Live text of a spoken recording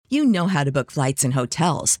You know how to book flights and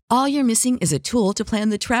hotels. All you're missing is a tool to plan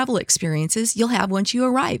the travel experiences you'll have once you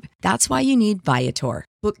arrive. That's why you need Viator.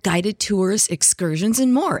 Book guided tours, excursions,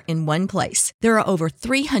 and more in one place. There are over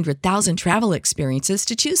 300,000 travel experiences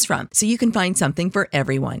to choose from, so you can find something for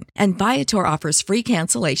everyone. And Viator offers free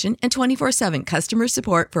cancellation and 24/7 customer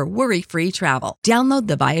support for worry-free travel. Download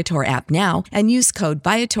the Viator app now and use code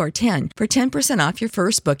Viator10 for 10% off your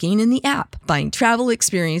first booking in the app. Find travel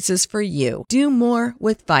experiences for you. Do more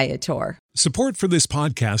with Viator. Support for this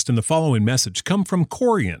podcast and the following message come from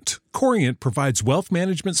Corient. Corient provides wealth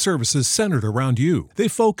management services centered around you. They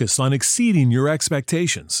focus on exceeding your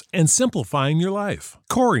expectations and simplifying your life.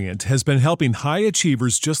 Corient has been helping high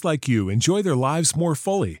achievers just like you enjoy their lives more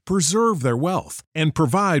fully, preserve their wealth, and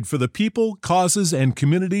provide for the people, causes, and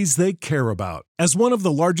communities they care about. As one of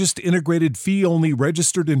the largest integrated fee-only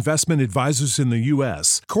registered investment advisors in the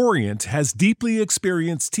U.S., Corient has deeply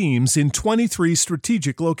experienced teams in 23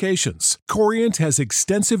 strategic locations. Corient has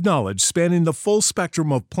extensive knowledge spanning the full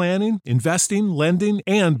spectrum of planning, investing, lending,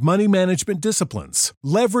 and money management disciplines.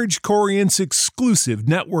 Leverage Corient's exclusive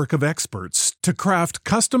network of experts to craft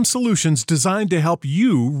custom solutions designed to help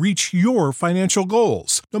you reach your financial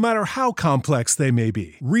goals, no matter how complex they may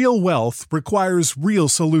be. Real wealth requires real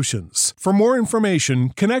solutions. For more information,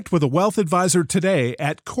 connect with a wealth advisor today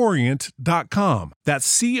at Corient.com.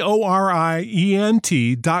 That's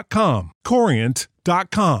Corient.com.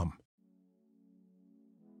 Corient.com.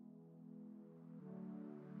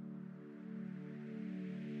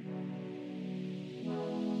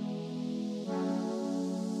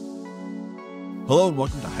 Hello and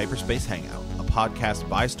welcome to Hyperspace Hangout, a podcast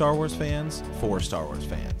by Star Wars fans for Star Wars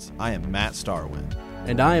fans. I am Matt Starwind.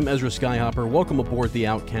 And I am Ezra Skyhopper. Welcome aboard The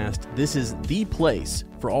Outcast. This is the place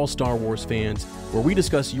for all Star Wars fans where we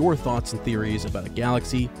discuss your thoughts and theories about a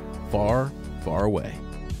galaxy far, far away.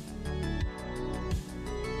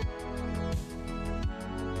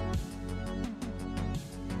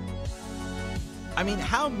 I mean,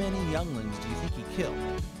 how many younglings do you think he killed?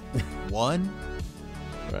 One?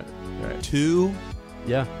 Right. 2?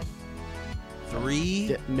 Yeah.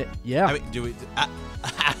 3? Yeah. I mean, do we...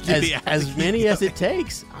 as many as it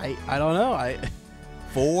takes. I don't know.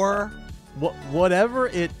 4? Whatever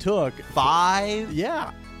it took. 5?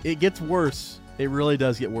 Yeah. It gets worse. It really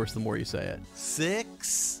does get worse the more you say it.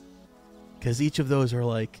 6? Because each of those are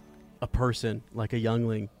like a person, like a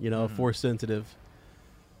youngling, a Force sensitive.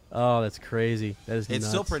 Oh, that's crazy. That is nuts. It's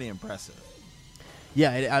still pretty impressive.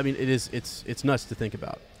 Yeah, it is. It's nuts to think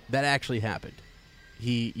about. That actually happened.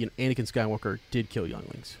 Anakin Skywalker did kill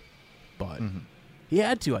younglings, but he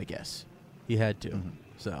had to, I guess. He had to.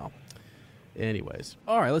 So, anyways,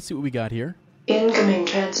 all right. Let's see what we got here. Incoming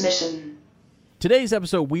transmission. Today's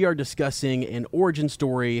episode, we are discussing an origin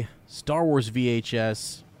story, Star Wars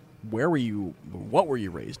VHS. Where were you? What were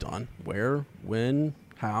you raised on? Where? When?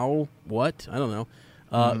 How? What? I don't know.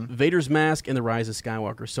 Vader's Mask and the Rise of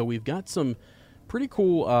Skywalker. So we've got some pretty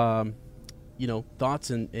cool,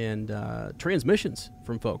 thoughts and transmissions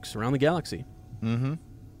from folks around the galaxy. Mm-hmm.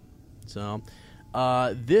 So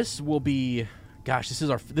this will be, this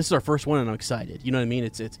is our first one, and I'm excited. You know what I mean?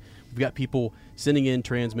 It's we've got people sending in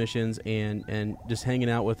transmissions and just hanging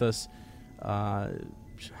out with us.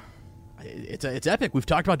 It's epic. We've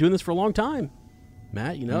talked about doing this for a long time,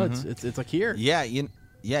 Matt. It's like here.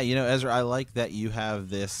 Yeah, Ezra, I like that you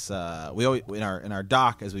have this. We always in our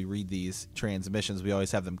doc, as we read these transmissions, we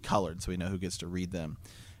always have them colored so we know who gets to read them.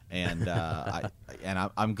 And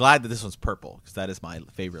I'm glad that this one's purple because that is my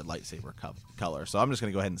favorite lightsaber color. So I'm just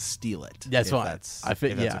going to go ahead and steal it. That's fine. That's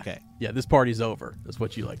okay. Yeah, this party's over. That's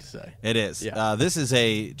what you like to say. It is. Yeah. This is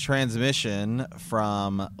a transmission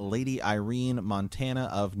from Lady Irene Montana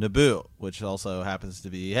of Naboo, which also happens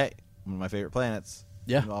to be one of my favorite planets.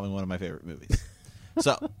 Yeah. Involving one of my favorite movies.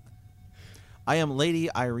 So, I am Lady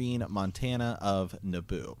Irene Montana of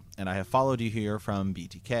Naboo, and I have followed you here from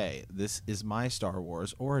BTK. This is my Star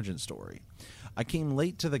Wars origin story. I came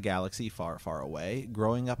late to the galaxy far, far away.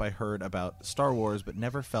 Growing up, I heard about Star Wars, but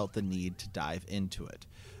never felt the need to dive into it.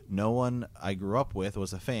 No one I grew up with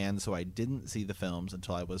was a fan, so I didn't see the films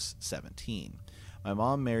until I was 17. My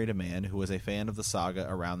mom married a man who was a fan of the saga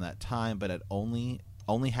around that time, but had only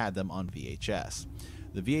had them on VHS.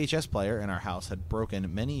 The VHS player in our house had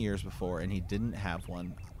broken many years before, and he didn't have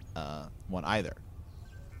one either.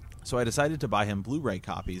 So I decided to buy him Blu-ray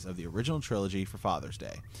copies of the original trilogy for Father's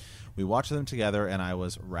Day. We watched them together, and I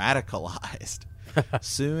was radicalized.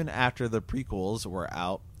 Soon after the prequels were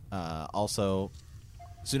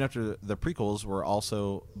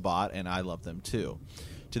also bought, and I loved them too.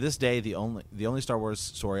 To this day, the only Star Wars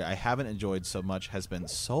story I haven't enjoyed so much has been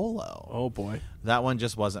Solo. Oh boy. That one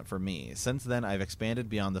just wasn't for me. Since then, I've expanded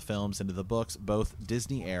beyond the films into the books, both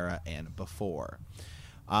Disney era and before.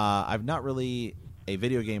 I'm not really a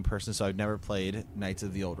video game person, so I've never played Knights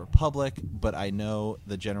of the Old Republic, but I know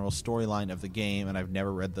the general storyline of the game, and I've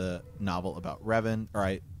never read the novel about Revan.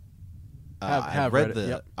 I've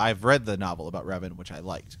read the novel about Revan, which I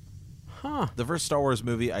liked. Huh. The first Star Wars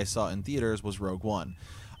movie I saw in theaters was Rogue One.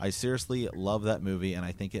 I seriously love that movie, and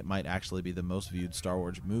I think it might actually be the most viewed Star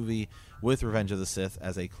Wars movie, with Revenge of the Sith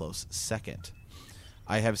as a close second.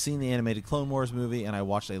 I have seen the animated Clone Wars movie, and I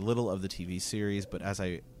watched a little of the TV series, but as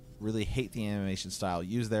I really hate the animation style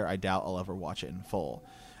used there, I doubt I'll ever watch it in full.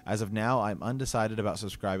 As of now, I'm undecided about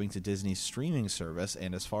subscribing to Disney's streaming service,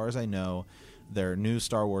 and as far as I know, their new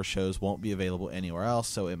Star Wars shows won't be available anywhere else,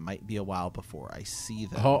 so it might be a while before I see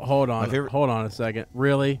them. Hold on a second.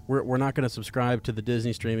 Really? We're not going to subscribe to the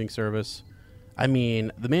Disney streaming service? I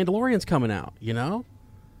mean, The Mandalorian's coming out, you know?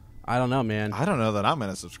 I don't know, man. I don't know that I'm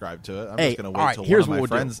going to subscribe to it. I'm just going to wait till here's one of my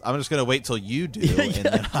what we'll friends. I'm just going to wait till you do, and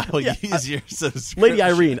then I will use your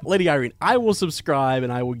subscription. Lady Irene, I will subscribe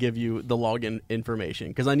and I will give you the login information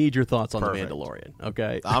because I need your thoughts on Perfect. The Mandalorian.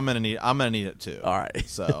 Okay, I'm gonna need it too. All right.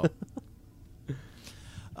 So,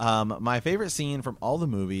 my favorite scene from all the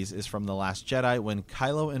movies is from The Last Jedi when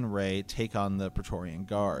Kylo and Rey take on the Praetorian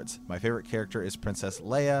Guards. My favorite character is Princess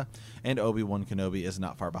Leia, and Obi-Wan Kenobi is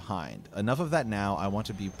not far behind. Enough of that now. I want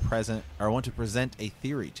to present a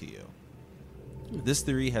theory to you. This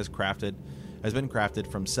theory has been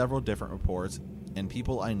crafted from several different reports and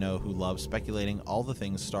people I know who love speculating all the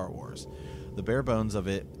things Star Wars. The bare bones of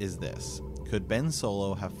it is this: could Ben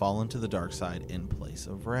Solo have fallen to the dark side in place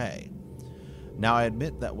of Rey? Now, I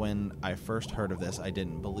admit that when I first heard of this, I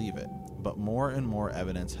didn't believe it, but more and more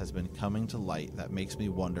evidence has been coming to light that makes me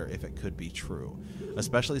wonder if it could be true,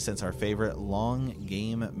 especially since our favorite long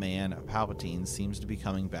game man Palpatine seems to be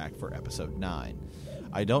coming back for Episode 9.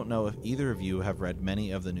 I don't know if either of you have read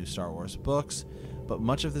many of the new Star Wars books, but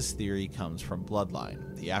much of this theory comes from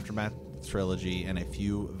Bloodline, the Aftermath trilogy, and a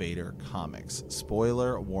few Vader comics.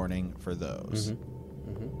 Spoiler warning for those.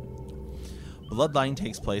 Bloodline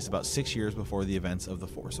takes place about 6 years before the events of The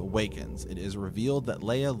Force Awakens. It is revealed that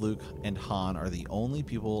Leia, Luke, and Han are the only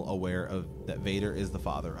people aware of that Vader is the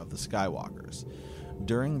father of the Skywalkers.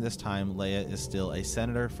 During this time, Leia is still a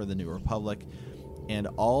senator for the New Republic, and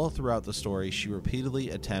all throughout the story, she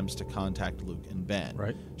repeatedly attempts to contact Luke and Ben.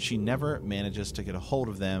 Right. She never manages to get a hold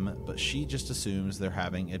of them, but she just assumes they're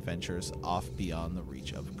having adventures off beyond the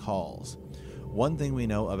reach of calls. One thing we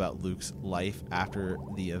know about Luke's life after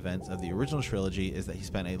the events of the original trilogy is that he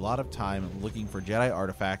spent a lot of time looking for Jedi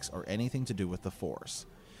artifacts or anything to do with the Force.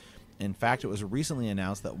 In fact, it was recently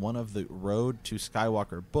announced that one of the Road to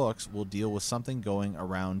Skywalker books will deal with something going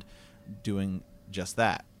around doing just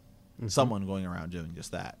that. Someone going around doing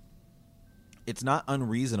just that. It's not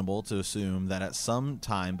unreasonable to assume that at some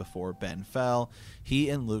time before Ben fell, he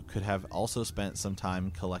and Luke could have also spent some time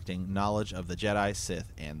collecting knowledge of the Jedi,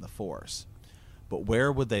 Sith, and the Force. But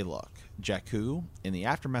where would they look? Jakku? In the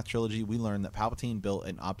Aftermath trilogy, we learned that Palpatine built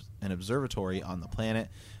an observatory on the planet.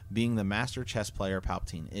 Being the master chess player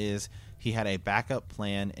Palpatine is, he had a backup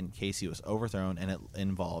plan in case he was overthrown, and it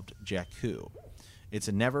involved Jakku. It's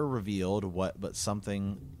never revealed what, but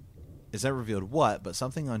something on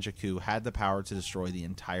Jakku had the power to destroy the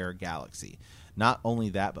entire galaxy. Not only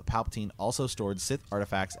that, but Palpatine also stored Sith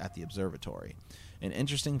artifacts at the observatory. An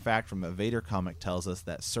interesting fact from a Vader comic tells us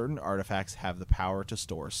that certain artifacts have the power to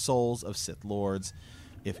store souls of Sith Lords.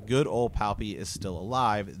 If good old Palpy is still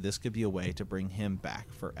alive, this could be a way to bring him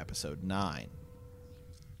back for Episode 9.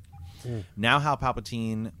 Now how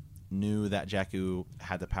Palpatine knew that Jakku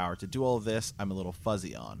had the power to do all of this, I'm a little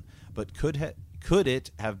fuzzy on. But could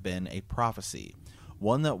it have been a prophecy?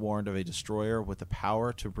 One that warned of a destroyer with the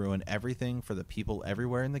power to ruin everything for the people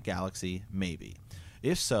everywhere in the galaxy? Maybe.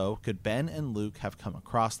 If so, could Ben and Luke have come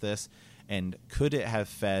across this, and could it have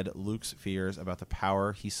fed Luke's fears about the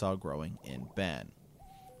power he saw growing in Ben?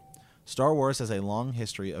 Star Wars has a long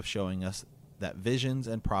history of showing us that visions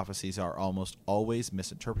and prophecies are almost always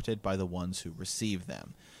misinterpreted by the ones who receive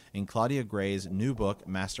them. In Claudia Gray's new book,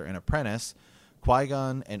 Master and Apprentice,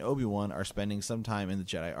 Qui-Gon and Obi-Wan are spending some time in the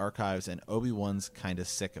Jedi archives, and Obi-Wan's kind of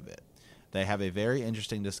sick of it. They have a very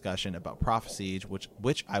interesting discussion about prophecy,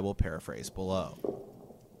 which I will paraphrase below.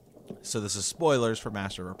 So this is spoilers for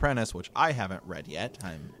Master and Apprentice, which I haven't read yet.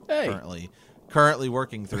 I'm currently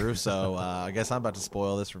working through, so I guess I'm about to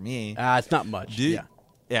spoil this for me. It's not much. Yeah.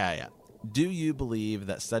 Do you believe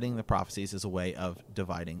that studying the prophecies is a way of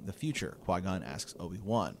dividing the future? Qui-Gon asks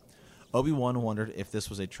Obi-Wan. Obi-Wan wondered if this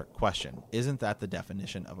was a trick question. Isn't that the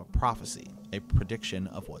definition of a prophecy, a prediction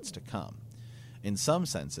of what's to come? In some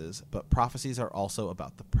senses, but prophecies are also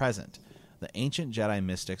about the present. The ancient Jedi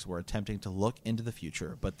mystics were attempting to look into the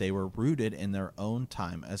future, but they were rooted in their own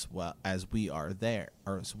time as well as we are there,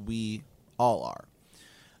 or as we all are.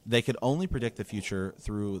 They could only predict the future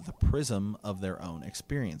through the prism of their own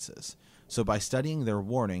experiences. So by studying their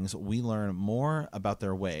warnings, we learn more about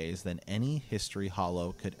their ways than any history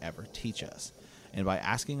hollow could ever teach us. And by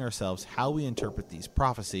asking ourselves how we interpret these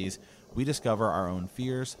prophecies, we discover our own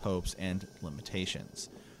fears, hopes, and limitations.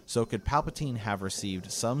 So could Palpatine have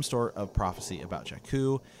received some sort of prophecy about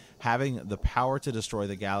Jakku, having the power to destroy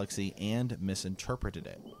the galaxy, and misinterpreted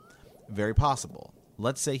it? Very possible.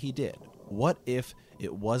 Let's say he did. What if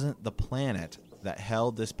it wasn't the planet that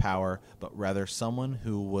held this power, but rather someone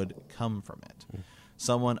who would come from it?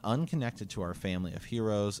 Someone unconnected to our family of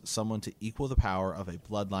heroes, someone to equal the power of a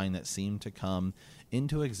bloodline that seemed to come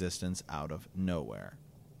into existence out of nowhere.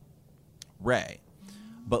 Rey.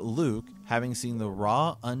 But Luke, having seen the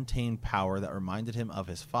raw, untamed power that reminded him of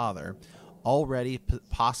his father, already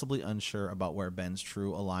possibly unsure about where Ben's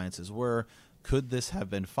true alliances were, could this have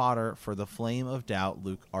been fodder for the flame of doubt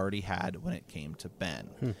Luke already had when it came to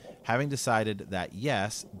Ben? Having decided that,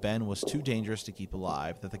 yes, Ben was too dangerous to keep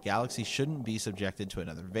alive, that the galaxy shouldn't be subjected to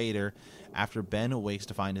another Vader, after Ben awakes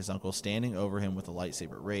to find his uncle standing over him with a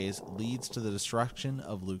lightsaber raised, leads to the destruction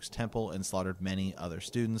of Luke's temple and slaughtered many other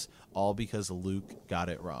students, all because Luke got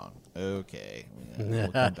it wrong. Okay,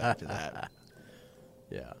 we'll come back to that.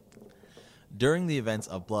 Yeah. During the events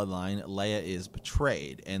of Bloodline, Leia is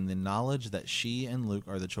betrayed, and the knowledge that she and Luke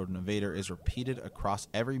are the children of Vader is repeated across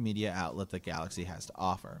every media outlet the galaxy has to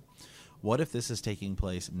offer. What if this is taking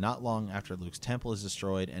place not long after Luke's temple is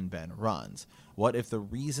destroyed and Ben runs? What if the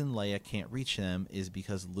reason Leia can't reach him is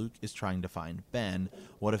because Luke is trying to find Ben?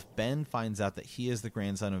 What if Ben finds out that he is the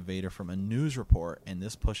grandson of Vader from a news report, and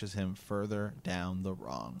this pushes him further down the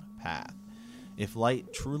wrong path? If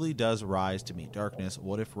light truly does rise to meet darkness,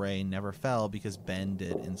 what if Rey never fell because Ben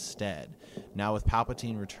did instead? Now with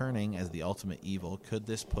Palpatine returning as the ultimate evil, could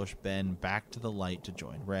this push Ben back to the light to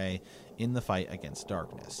join Rey in the fight against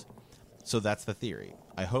darkness? So that's the theory.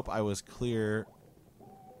 I hope I was clear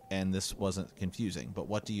and this wasn't confusing, but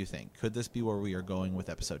what do you think? Could this be where we are going with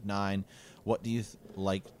Episode 9? What do you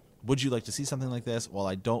like? Would you like to see something like this? While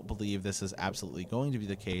I don't believe this is absolutely going to be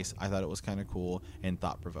the case, I thought it was kind of cool and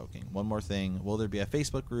thought-provoking. One more thing. Will there be a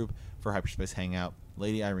Facebook group for Hyperspace Hangout?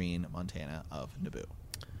 Lady Irene Montana of Naboo.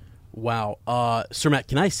 Wow. Sir Matt,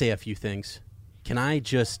 can I say a few things? Can I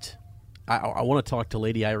just... I want to talk to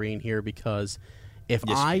Lady Irene here because if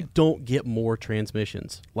I don't get more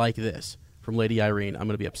transmissions like this from Lady Irene, I'm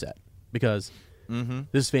going to be upset because this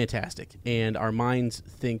is fantastic. And our minds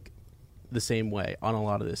think the same way on a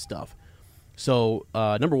lot of this stuff. So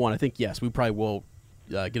number one, I think yes, we probably will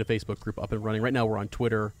get a Facebook group up and running. Right now we're on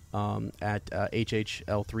Twitter at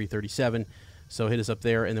HHL337, so hit us up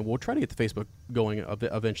there, and then we'll try to get the Facebook going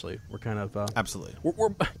eventually. We're kind of absolutely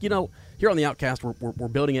we're here on the Outcast we're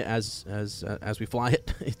building it as we fly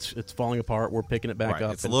it. It's falling apart. We're picking it back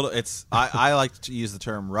up. It's a little. I like to use the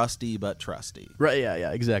term rusty but trusty. Right?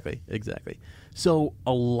 Yeah. Exactly. So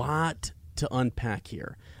a lot to unpack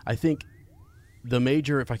here. I think the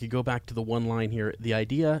major, if I could go back to the one line here, the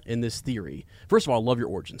idea in this theory. First of all, I love your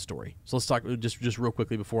origin story. So let's talk just real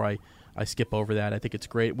quickly before I skip over that. I think it's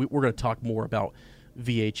great. We're going to talk more about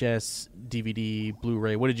VHS, DVD,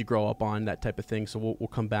 Blu-ray. What did you grow up on? That type of thing. So we'll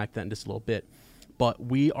come back to that in just a little bit. But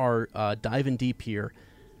we are diving deep here.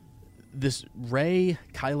 This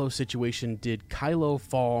Rey-Kylo situation, did Kylo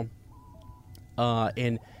fall?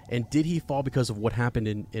 And did he fall because of what happened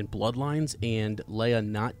in Bloodlines and Leia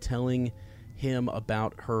not telling him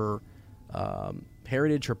about her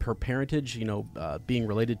heritage, her parentage, being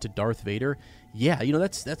related to Darth Vader? Yeah,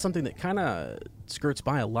 that's something that kind of skirts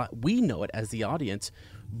by a lot. We know it as the audience,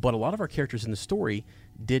 but a lot of our characters in the story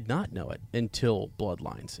did not know it until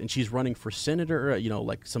Bloodlines. And she's running for senator,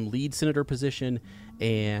 like some lead senator position,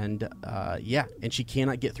 and and she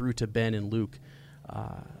cannot get through to Ben and Luke.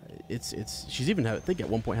 She's even, I think, at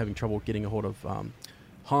one point having trouble getting a hold of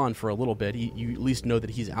Han for a little bit. You at least know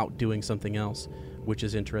that he's out doing something else, which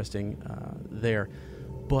is interesting there.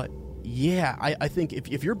 But yeah, I think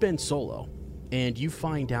if you're Ben Solo and you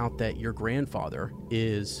find out that your grandfather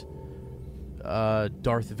is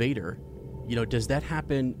Darth Vader, does that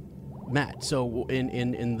happen, Matt? So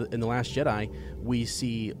in the Last Jedi, we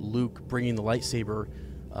see Luke bringing the lightsaber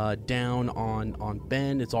down on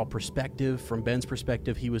Ben. It's all perspective. From Ben's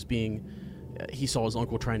perspective, he saw his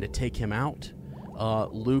uncle trying to take him out.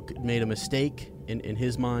 Luke made a mistake in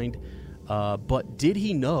his mind. But did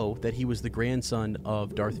he know that he was the grandson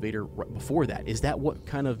of Darth Vader before that? Is that what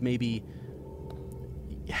kind of maybe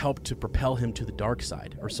helped to propel him to the dark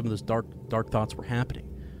side, or some of those dark thoughts were happening?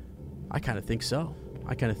 I kind of think so.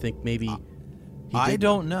 I kind of think maybe I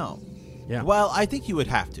don't know. Yeah. Well, I think he would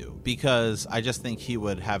have to, because I just think he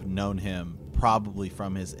would have known him probably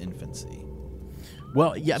from his infancy.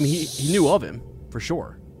 Well, yeah, I mean, he knew of him for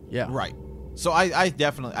sure. Yeah. Right. So I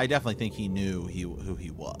definitely think he knew who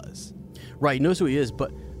he was. Right, he knows who he is,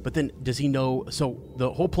 but then does he know? So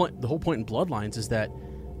the whole point in Bloodlines is that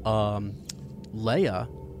Leia.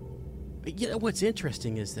 You know what's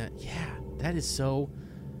interesting is that that is so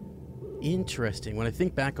interesting. When I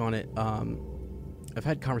think back on it, I've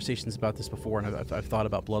had conversations about this before, and I've thought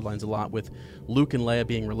about Bloodlines a lot with Luke and Leia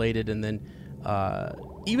being related, and then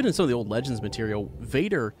even in some of the old Legends material,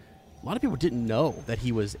 Vader. A lot of people didn't know that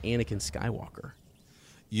he was Anakin Skywalker.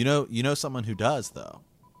 You know someone who does, though.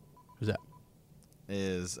 Who's that?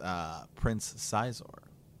 Is Prince Sizor.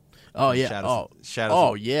 Oh yeah.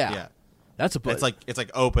 Shadows. Yeah. That's it's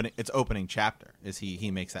opening chapter. Is he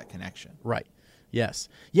makes that connection? Right. Yes.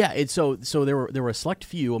 Yeah. It's so there were a select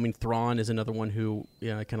few. I mean, Thrawn is another one who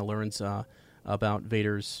kind of learns about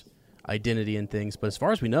Vader's identity and things. But as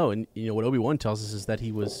far as we know, and what Obi-Wan tells us is that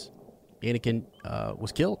Anakin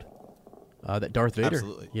was killed. That Darth Vader,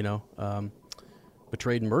 absolutely.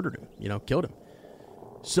 Betrayed and murdered him. Killed him.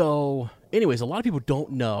 So, anyways, a lot of people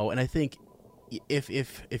don't know, and I think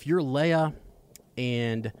if you're Leia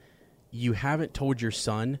and you haven't told your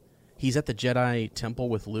son, he's at the Jedi Temple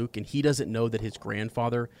with Luke, and he doesn't know that his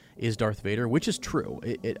grandfather is Darth Vader, which is true.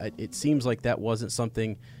 It seems like that wasn't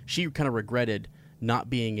something she kind of regretted not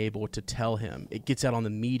being able to tell him. It gets out on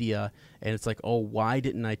the media, and it's like, oh, why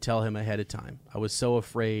didn't I tell him ahead of time? I was so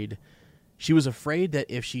afraid. She was afraid that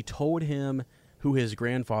if she told him who his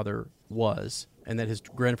grandfather was, and that his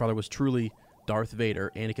grandfather was truly Darth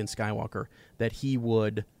Vader, Anakin Skywalker, that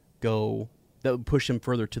would push him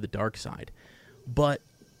further to the dark side. But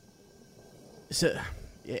so,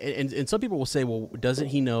 and some people will say, well, doesn't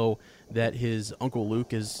he know that his Uncle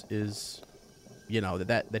Luke is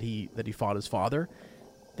that he fought his father?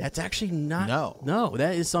 That's actually not. No,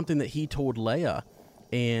 that is something that he told Leia,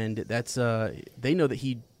 and that's they know that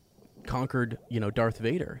he conquered Darth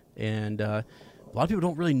Vader, and a lot of people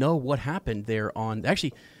don't really know what happened there.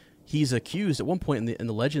 Actually, he's accused at one point in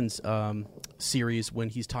the Legends series, when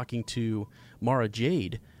he's talking to Mara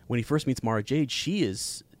Jade. When he first meets Mara Jade,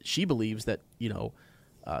 she believes that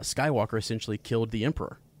Skywalker essentially killed the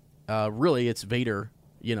Emperor. Really, it's Vader.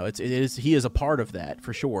 He is a part of that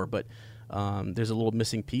for sure, but there's a little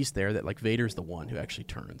missing piece there that Vader's the one who actually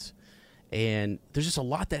turns. And there's just a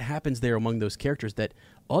lot that happens there among those characters that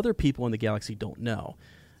other people in the galaxy don't know.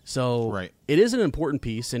 So It is an important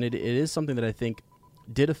piece, and it is something that I think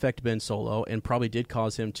did affect Ben Solo and probably did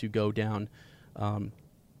cause him to go down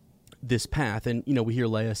this path. And, we hear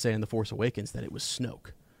Leia say in The Force Awakens that it was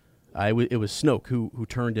Snoke. It was Snoke who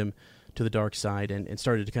turned him to the dark side and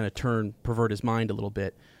started to kind of pervert his mind a little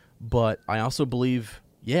bit. But I also believe,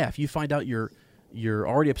 if you find out you're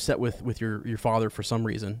already upset with your father for some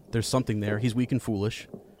reason, there's something there. He's weak and foolish,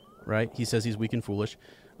 right? He says he's weak and foolish.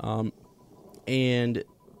 And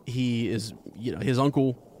he is, his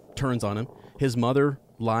uncle turns on him. His mother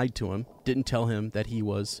lied to him, didn't tell him that he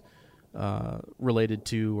was related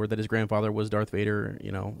to, or that his grandfather was Darth Vader,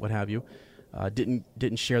 what have you.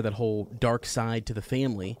 Didn't share that whole dark side to the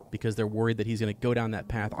family because they're worried that he's going to go down that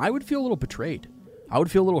path. I would feel a little betrayed. I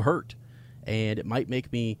would feel a little hurt, and it might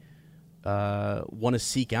make me want to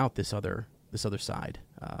seek out this other side.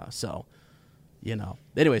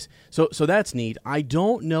 Anyways, so that's neat. I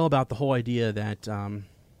don't know about the whole idea that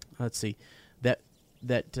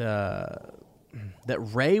that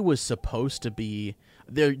Rey was supposed to be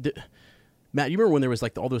there. Matt, you remember when there was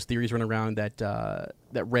all those theories running around that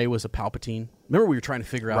Rey was a Palpatine? Remember we were trying to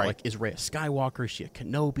figure out is Rey a Skywalker? Is she a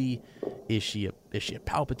Kenobi? Is she a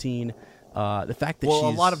Palpatine? The fact that she's...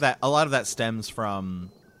 a lot of that stems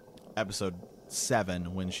from Episode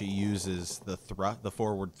 7 when she uses the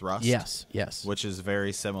forward thrust. Yes, which is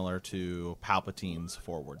very similar to Palpatine's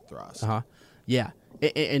forward thrust. Yeah,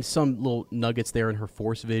 and some little nuggets there in her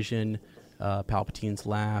Force vision. Palpatine's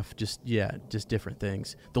laugh, just different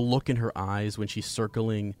things. The look in her eyes when she's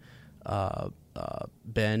circling Kylo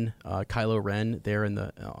Ren there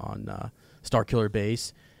on Starkiller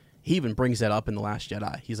Base. He even brings that up in The Last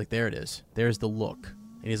Jedi. He's like, there it is. There's the look.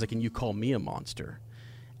 And he's like, and you call me a monster.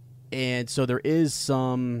 And so there is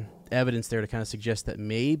some evidence there to kind of suggest that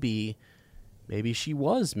maybe she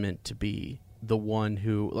was meant to be the one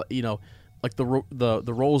who, the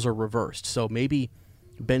roles are reversed. So maybe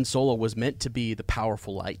Ben Solo was meant to be the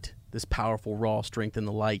powerful light, this powerful raw strength in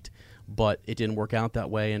the light, but it didn't work out that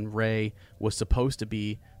way, and Rey was supposed to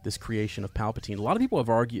be this creation of Palpatine. A lot of people have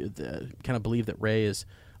argued, kind of believe that Rey is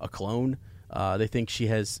a clone. They think she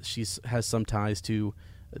has some ties to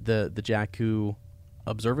the Jakku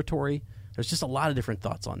Observatory. There's just a lot of different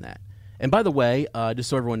thoughts on that. And by the way, just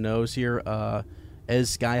so everyone knows here,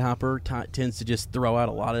 as Skyhopper tends to just throw out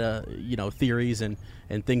a lot of theories and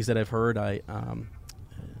things that I've heard.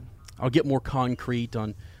 I'll get more concrete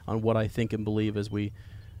on what I think and believe as we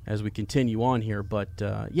continue on here. But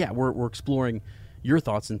we're exploring your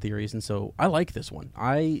thoughts and theories, and so I like this one.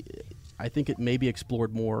 I think it may be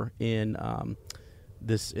explored more in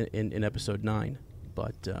this in episode 9.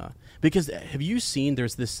 But because have you seen?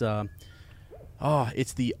 There's this.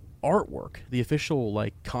 It's the artwork, the official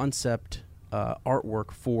concept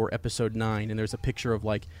artwork for episode 9, and there's a picture of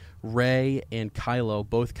Rey and Kylo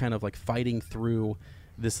both kind of fighting through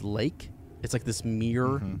this lake. It's like this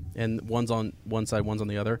mirror, and one's on one side, one's on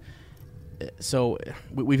the other. So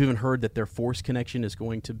we've even heard that their Force connection is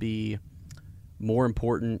going to be more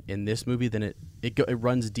important in this movie than it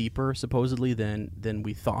runs deeper supposedly than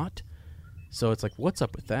we thought. So it's what's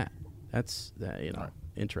up with that? That's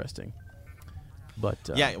interesting. But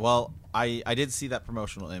I did see that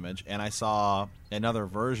promotional image, and I saw another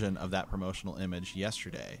version of that promotional image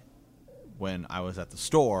yesterday when I was at the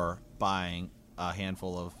store buying a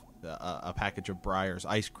handful of a package of Breyer's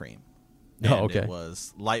ice cream. And it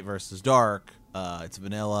was light versus dark. It's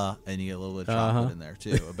vanilla, and you get a little bit of chocolate in there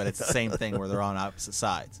too. But it's the same thing where they're on opposite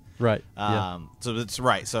sides. Right. So it's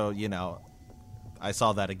right. So I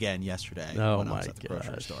saw that again yesterday when I was at the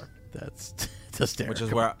grocery store. That's hysterical. Which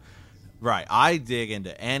is where, I dig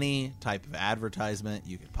into any type of advertisement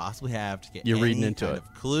you could possibly have to get reading into kind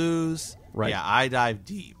of clues. Right. Yeah, I dive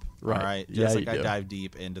deep. Right. All right. Just I dive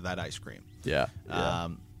deep into that ice cream. Yeah.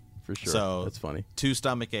 For sure. So that's funny. 2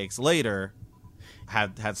 stomach aches later,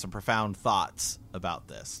 had some profound thoughts about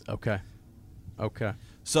this. Okay.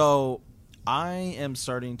 So I am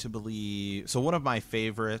starting to believe. So one of my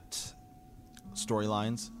favorite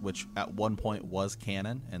storylines, which at one point was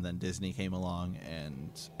canon, and then Disney came along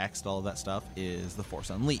and X'd all of that stuff, is The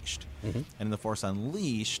Force Unleashed. And in The Force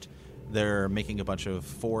Unleashed, they're making a bunch of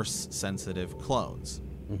Force-sensitive clones.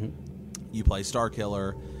 You play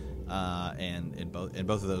Starkiller, and in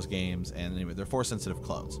both of those games, and anyway, they're Force-sensitive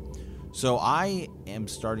clones. So I am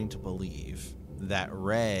starting to believe that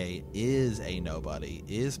Rey is a nobody,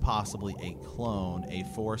 is possibly a clone, a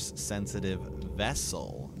Force-sensitive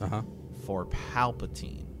vessel for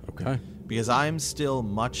Palpatine. Okay. Because I'm still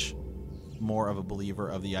much more of a believer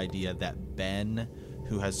of the idea that Ben,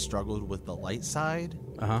 who has struggled with the light side,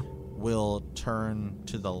 will turn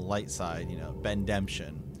to the light side.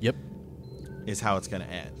 Ben-demption. Yep. Is how it's going to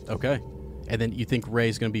end. Okay. And then you think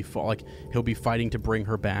Rey's going to be he'll be fighting to bring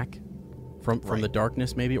her back from the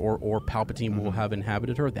darkness, maybe, or Palpatine will have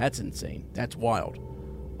inhabited her. That's insane. That's wild.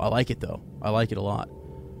 I like it though. I like it a lot.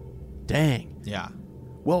 Dang. Yeah.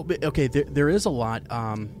 Well, okay. There is a lot.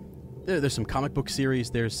 There's some comic book series.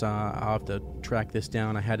 There's I'll have to track this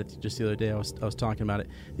down. I had it just the other day. I was talking about it.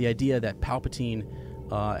 The idea that Palpatine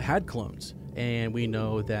had clones. And we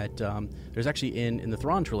know that there's actually in the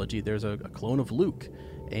Thrawn trilogy, there's a clone of Luke,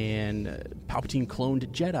 and Palpatine cloned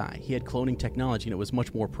Jedi. He had cloning technology, and it was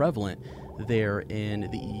much more prevalent there in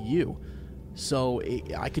the EU. So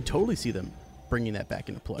I could totally see them bringing that back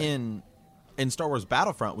into play. In Star Wars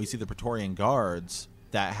Battlefront, we see the Praetorian Guards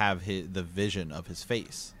that have the vision of his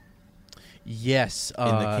face. Yes, in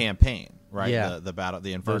the campaign, right? Yeah,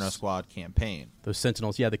 the Inferno Squad campaign. Those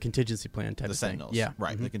Sentinels, the contingency plan type of thing. Sentinels, yeah,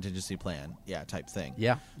 right? The contingency plan, type thing.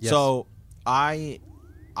 Yeah. Yes. So I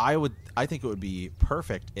think it would be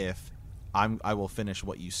perfect if I will finish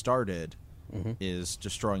what you started, is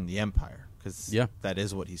destroying the Empire, because that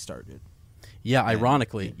is what he started. Yeah,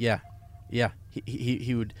 ironically, yeah.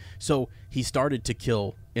 He would. So he started to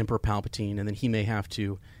kill Emperor Palpatine, and then he may have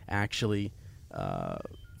to actually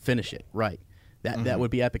finish it. Right. That would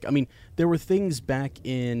be epic. I mean, there were things back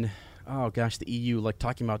in the EU,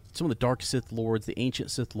 talking about some of the Dark Sith Lords, the ancient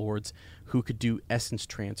Sith Lords, who could do essence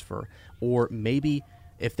transfer, or maybe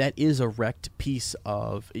if that is a wrecked piece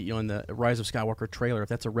of in the Rise of Skywalker trailer, if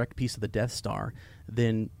that's a wrecked piece of the Death Star,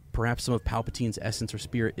 then perhaps some of Palpatine's essence or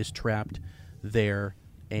spirit is trapped there,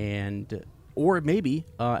 or maybe,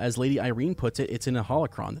 as Lady Irene puts it, it's in a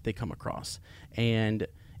holocron that they come across, and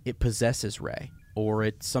it possesses Rey, or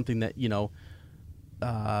it's something that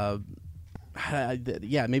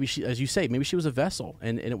maybe she, as you say, maybe she was a vessel,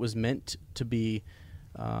 and it was meant to be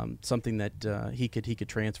something that he could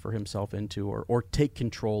transfer himself into, or take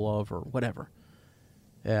control of, or whatever.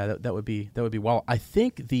 Yeah, that would be wild. I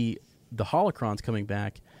think the holocrons coming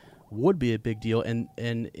back would be a big deal. And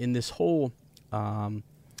in this whole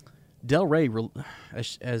Del Rey,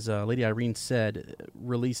 as Lady Irene said,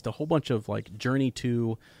 released a whole bunch of like Journey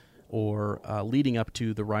to or leading up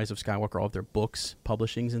to the Rise of Skywalker, all of their books,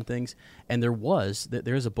 publishings, and things. And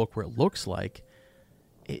there's a book where it looks like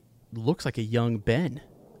a young Ben,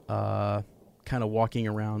 kind of walking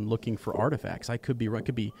around looking for artifacts. I could be right,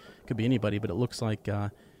 could be anybody, but it looks like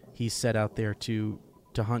he's set out there to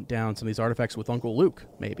hunt down some of these artifacts with Uncle Luke,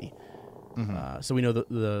 maybe. So we know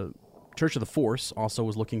the Church of the Force also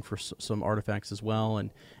was looking for some artifacts as well,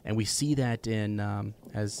 and we see that in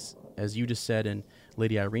as you just said and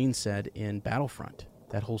Lady Irene said in Battlefront,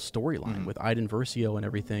 that whole storyline with Iden Versio and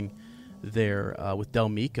everything there with Del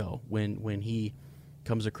Meeko when he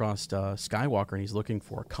comes across Skywalker and he's looking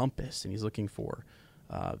for a compass and he's looking for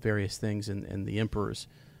various things in the Emperor's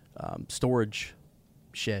storage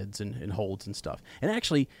sheds and holds and stuff. And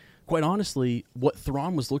actually, quite honestly, what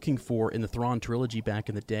Thrawn was looking for in the Thrawn trilogy back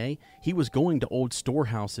in the day, he was going to old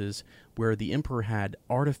storehouses where the Emperor had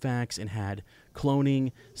artifacts and had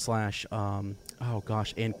cloning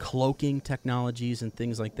and cloaking technologies and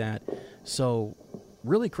things like that. So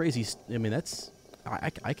really crazy. I mean,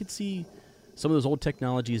 I could see some of those old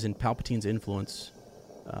technologies and Palpatine's influence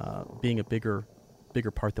being a bigger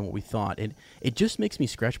part than what we thought. And it just makes me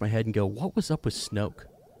scratch my head and go, what was up with Snoke?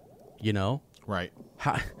 You know? Right.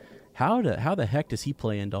 How the heck does he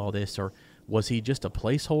play into all this? Or was he just a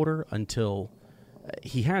placeholder until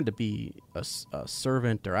he had to be a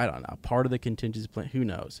servant, or I don't know, part of the contingency plan? Who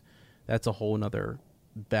knows? That's a whole other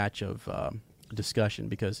batch of discussion,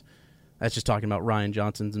 because that's just talking about Rian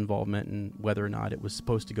Johnson's involvement and whether or not it was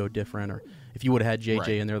supposed to go different, or if you would have had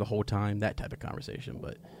JJ in there the whole time, that type of conversation.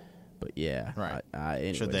 But yeah.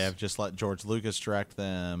 Right. Should they have just let George Lucas direct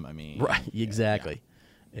them? I mean. Right. Exactly.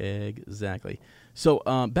 Yeah. Exactly. So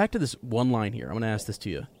back to this one line here. I'm going to ask this to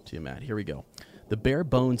you, Matt. Here we go. The bare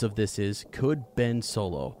bones of this is, could Ben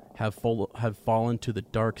Solo have fallen to the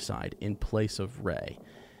dark side in place of Rey?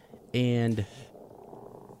 And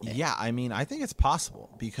yeah, I mean, I think it's possible,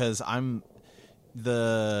 because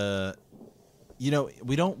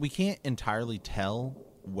we can't entirely tell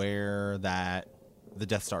where the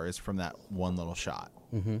Death Star is from that one little shot.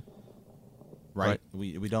 Mm-hmm. Right?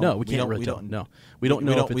 We don't. No, we can't really tell. No, we don't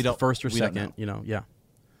know if it's the first or second. You know, yeah.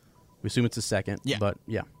 We assume it's the second. Yeah. But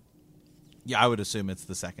yeah. Yeah, I would assume it's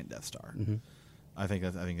the second Death Star. Mm-hmm. I think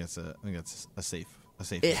that's a safe. It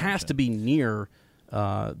assumption. Has to be near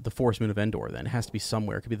the Forest Moon of Endor. Then it has to be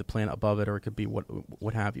somewhere. It could be the planet above it, or it could be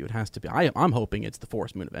what have you. It has to be. I'm hoping it's the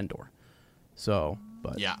Forest Moon of Endor. So,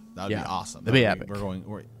 but yeah, that would be awesome. That'd be epic.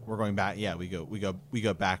 We're going back. Yeah, we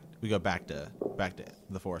go back to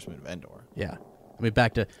the Forest Moon of Endor. Yeah, I mean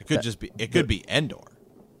back to it could be Endor.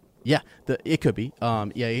 Yeah, it could be.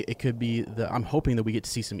 It could be. I'm hoping that we get to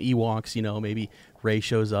see some Ewoks. You know, maybe Rey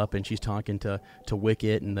shows up and she's talking to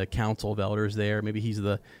Wicket and the Council of Elders there. Maybe he's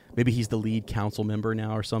the lead council member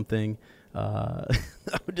now or something.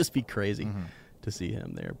 That would just be crazy to see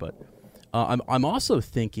him there. But I'm also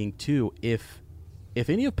thinking too, if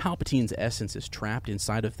any of Palpatine's essence is trapped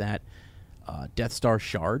inside of that Death Star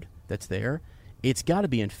shard that's there, it's got to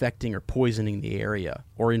be infecting or poisoning the area,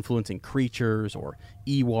 or influencing creatures or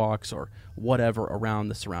Ewoks or whatever around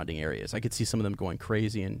the surrounding areas. I could see some of them going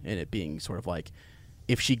crazy and it being sort of like,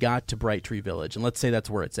 if she got to Bright Tree Village, and let's say that's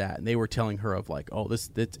where it's at, and they were telling her of like, oh,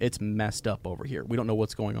 it's messed up over here. We don't know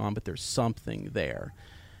what's going on, but there's something there.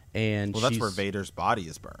 And that's where Vader's body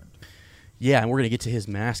is burned. Yeah, and we're gonna get to his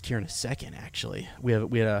mask here in a second. Actually, we had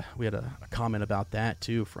a comment about that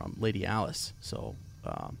too from Lady Alice. So.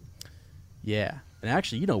 Yeah, and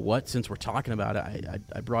actually, you know what? Since we're talking about it,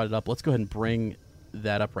 I brought it up. Let's go ahead and bring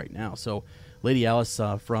that up right now. So, Lady Alice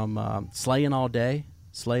from Slayin' All Day,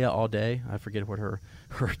 Slaya All Day. I forget what her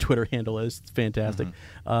Twitter handle is. It's fantastic.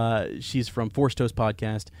 She's from Force Toast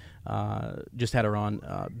Podcast. Just had her on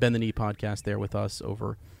Bend the Knee podcast there with us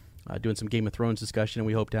over doing some Game of Thrones discussion. And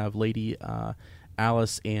we hope to have Lady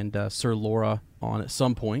Alice and Sir Laura on at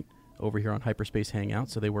some point over here on Hyperspace Hangout.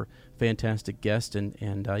 So they were fantastic guests. And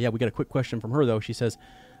we got a quick question from her, though. She says,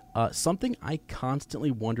 something I constantly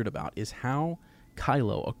wondered about is how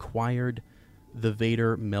Kylo acquired the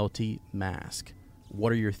Vader Melty mask.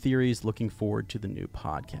 What are your theories? Looking forward to the new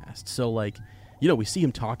podcast. So, we see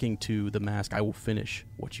him talking to the mask, I will finish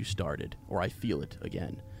what you started, or I feel it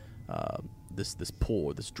again. This pull,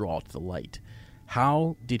 or this draw to the light.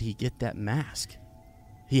 How did he get that mask?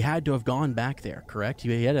 He had to have gone back there, correct?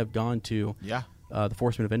 He had to have gone to the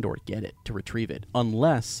Force Moon of Endor to get it, to retrieve it.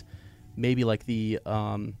 Unless maybe like the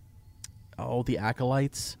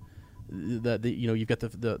acolytes, you've got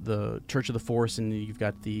the Church of the Force, and you've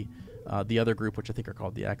got the The other group, which I think are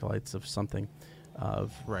called the Acolytes of something,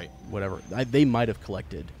 of Right. whatever, they might have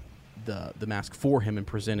collected the mask for him and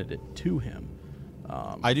presented it to him.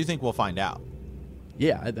 I do think we'll find out.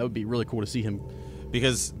 Yeah, that would be really cool to see him.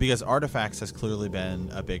 Because artifacts has clearly been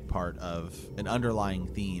a big part of an underlying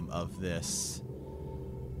theme of this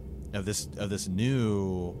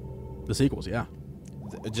new, The sequels, yeah.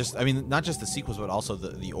 just, I mean, not just the sequels, but also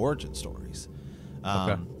the origin stories.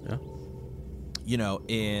 Okay, yeah. You know,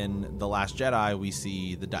 in The Last Jedi, we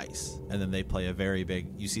see the dice, and then they play a very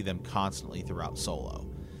big. You see them constantly throughout Solo.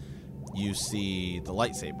 You see the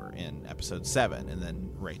lightsaber in Episode 7, and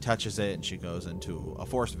then Rey touches it, and she goes into a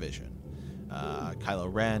Force vision.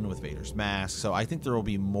 Kylo Ren with Vader's mask. So I think there will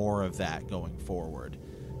be more of that going forward,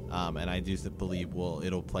 and I do believe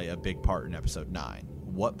it'll play a big part in Episode 9.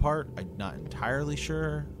 What part? I'm not entirely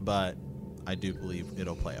sure, but I do believe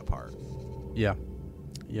it'll play a part. Yeah.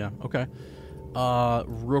 Yeah, okay.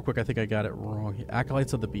 Real quick, I think I got it wrong.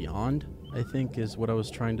 Acolytes of the Beyond, I think, is what I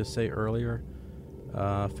was trying to say earlier.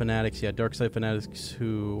 Fanatics, dark side fanatics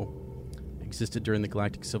who existed during the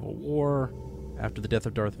Galactic Civil War. After the death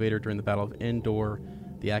of Darth Vader during the Battle of Endor,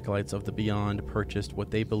 the Acolytes of the Beyond purchased what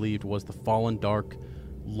they believed was the fallen Dark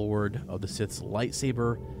Lord of the Sith's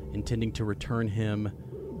lightsaber, intending to return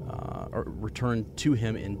to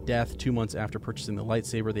him in death. 2 months after purchasing the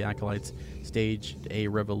lightsaber, the Acolytes staged a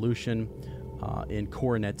revolution in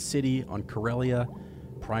Coronet City on Corellia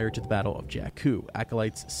prior to the Battle of Jakku.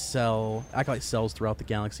 Acolyte cells throughout the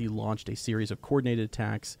galaxy launched a series of coordinated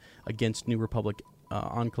attacks against New Republic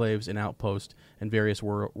enclaves and outposts in various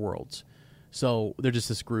worlds. So they're just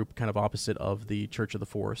this group kind of opposite of the Church of the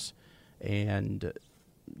Force, and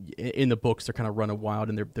in the books they're kind of running wild,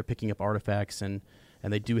 and they're picking up artifacts, and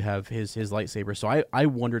they do have his lightsaber. So I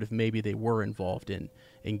wondered if maybe they were involved in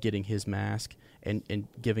getting his mask and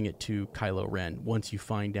giving it to Kylo Ren. Once you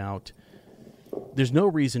find out, there's no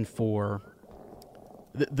reason for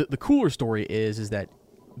the cooler story is that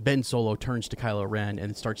Ben Solo turns to Kylo Ren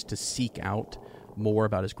and starts to seek out more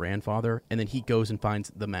about his grandfather, and then he goes and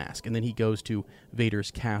finds the mask, and then he goes to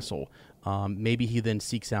Vader's castle. Maybe he then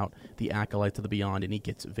seeks out the Acolytes of the Beyond, and he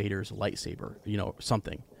gets Vader's lightsaber,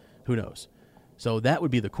 something. Who knows? So that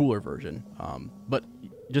would be the cooler version. But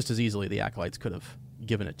just as easily, the Acolytes could have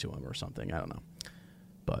given it to him or something. I don't know.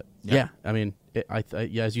 But yeah, I mean,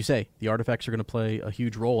 as you say, the artifacts are going to play a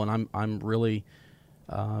huge role, and I'm really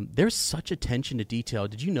there's such attention to detail.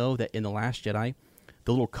 Did you know that in The Last Jedi,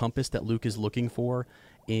 the little compass that Luke is looking for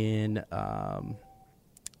in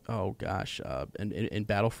in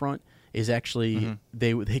Battlefront is actually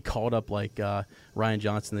they called up like Ryan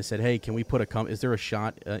Johnson. They said, hey, can we put is there a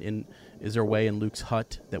shot is there a way in Luke's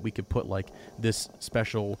hut that we could put like this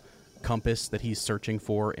special compass that he's searching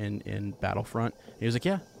for in Battlefront? And he was like,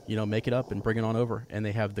 yeah, make it up and bring it on over. And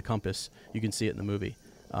they have the compass. You can see it in the movie.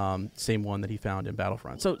 Same one that he found in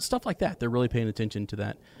Battlefront. So stuff like that. They're really paying attention to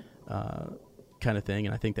that kind of thing,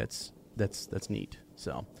 and I think that's neat.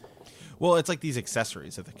 So, well, it's like these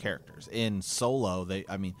accessories of the characters in Solo.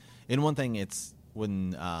 In one thing, it's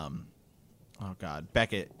when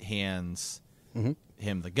Beckett hands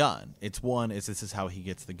him the gun. This is how he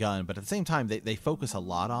gets the gun, but at the same time, they focus a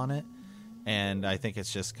lot on it, and I think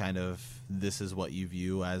it's just kind of this is what you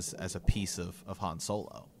view as a piece of Han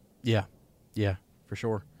Solo. Yeah, for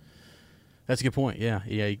sure. That's a good point. Yeah,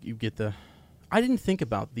 you get the. I didn't think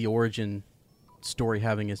about the origin story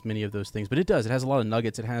having as many of those things, but it does. It has a lot of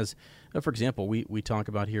nuggets. It has, for example, we talk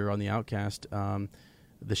about here on the Outcast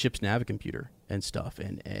the ship's navicomputer and stuff,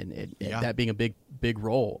 and that being a big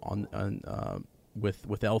role on with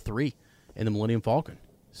L3 and the Millennium Falcon.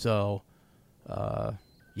 So, that's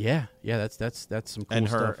some cool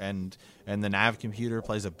stuff. And the navicomputer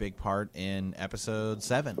plays a big part in Episode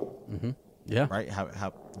 7. Mm-hmm. Yeah, right. How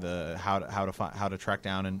to track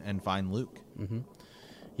down and find Luke. Mm-hmm.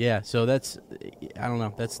 Yeah, so that's I don't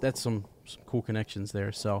know. That's some cool connections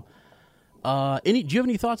there. So, do you have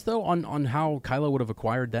any thoughts though on how Kylo would have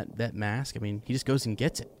acquired that mask? I mean, he just goes and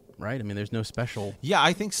gets it, right? I mean, there's no special. Yeah,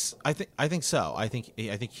 I think so. I think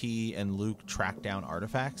he and Luke track down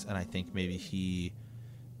artifacts, and I think maybe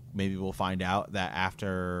we'll find out that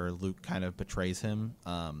after Luke kind of betrays him,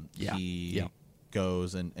 he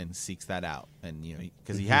goes and seeks that out, and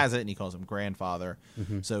because he has it and he calls him grandfather.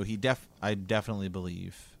 So I definitely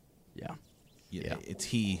believe it's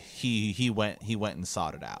he went and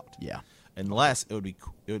sought it out. Unless it would be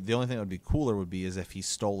the only thing that would be cooler would be is if he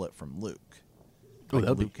stole it from Luke.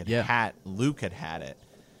 Luke had had it,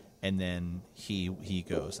 and then he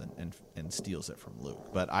goes and steals it from Luke.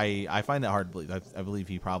 But I find that hard to believe. I believe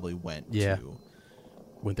he probably went to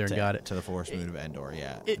went there and got it to the Forest Moon of Endor.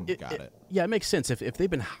 Yeah, got it. Yeah, it makes sense if they've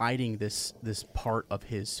been hiding this part of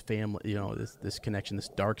his family, this connection, this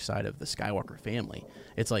dark side of the Skywalker family.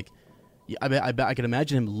 It's like, I can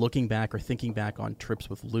imagine him looking back or thinking back on trips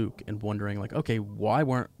with Luke and wondering, like, okay, why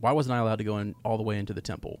wasn't I allowed to go all the way into the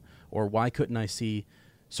temple, or why couldn't I see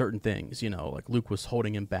certain things? Like Luke was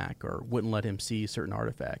holding him back or wouldn't let him see certain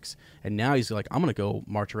artifacts, and now he's like, I'm gonna go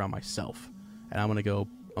march around myself, and I'm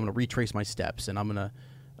gonna retrace my steps, and I'm gonna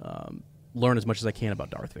learn as much as I can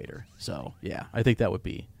about Darth Vader. So yeah, I think that'd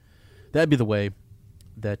be the way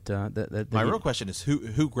that my real question is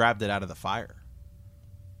who grabbed it out of the fire.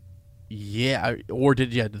 Yeah, or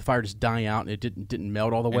did the fire just die out and it didn't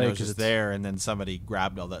melt all the way? It was just there, and then somebody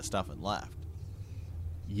grabbed all that stuff and left.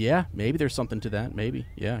 Yeah, maybe there's something to that. Maybe,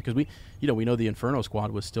 yeah, because we know the Inferno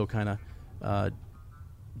Squad was still kind of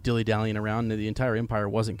dilly-dallying around, and the entire Empire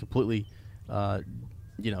wasn't completely,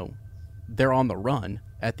 they're on the run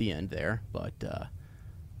at the end there. But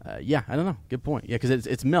yeah, I don't know. Good point. Yeah, because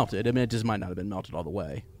it's melted. I mean, it just might not have been melted all the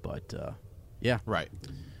way, but yeah. Right.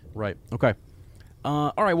 Okay.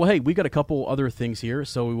 All right, well, hey, we got a couple other things here,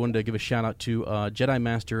 so we wanted to give a shout-out to Jedi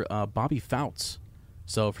Master Bobby Fouts.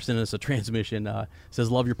 So for sending us a transmission,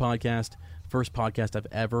 says, love your podcast. First podcast I've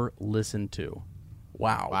ever listened to.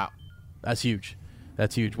 Wow. That's huge.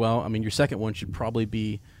 Well, I mean, your second one should probably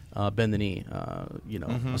be Bend the Knee,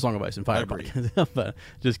 A Song of Ice and Fire. But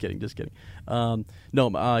just kidding. No,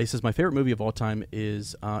 he says, my favorite movie of all time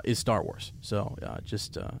is Star Wars. So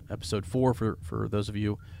just episode 4 for those of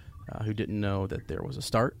you who didn't know that there was a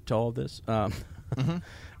start to all of this.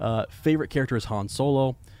 Favorite character is Han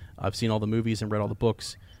Solo. I've seen all the movies and read all the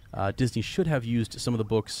books. Disney should have used some of the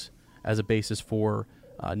books as a basis for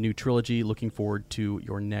a new trilogy. Looking forward to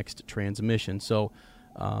your next transmission. So,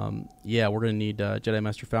 yeah, we're going to need Jedi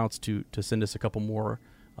Master Fouts to send us a couple more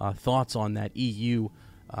thoughts on that EU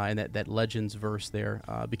and that Legends verse there,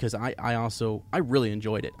 because I really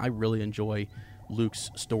enjoyed it. I really enjoy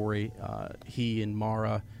Luke's story. He and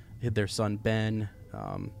Mara, their son Ben,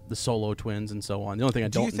 the Solo twins, and so on. The only thing I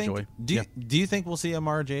don't enjoy. Do you think we'll see a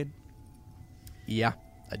Mara Jade? Yeah,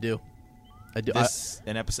 I do.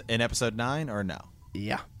 In episode 9 or no?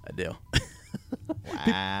 Yeah, I do.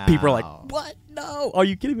 Wow. People are like, "What? No? Are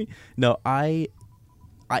you kidding me?" No,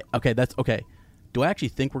 okay, that's okay. Do I actually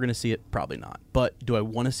think we're going to see it? Probably not. But do I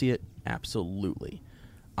want to see it? Absolutely.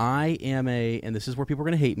 I am and this is where people are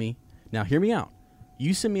going to hate me. Now, hear me out.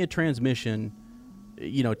 You send me a transmission,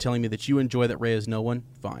 telling me that you enjoy that Rey is no one,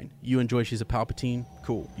 fine. You enjoy she's a Palpatine,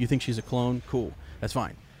 cool. You think she's a clone, cool. That's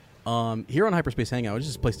fine. Here on Hyperspace Hangout, it's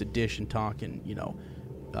just a place to dish and talk and,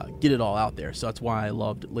 get it all out there. So that's why I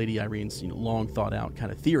loved Lady Irene's long thought out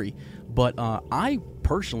kind of theory. But I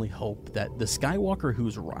personally hope that the Skywalker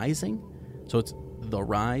who's rising, so it's the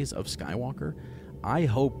rise of Skywalker, I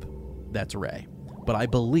hope that's Rey. But I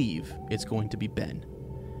believe it's going to be Ben.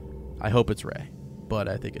 I hope it's Rey, but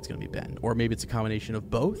I think it's going to be Ben. Or maybe it's a combination of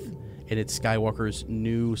both, and it's Skywalker's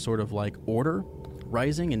new sort of like order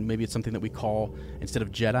rising, and maybe it's something that we call, instead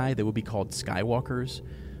of Jedi, they will be called Skywalkers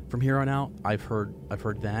from here on out. I've heard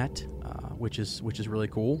that, which is really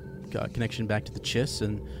cool. Connection back to the Chiss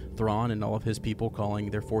and Thrawn and all of his people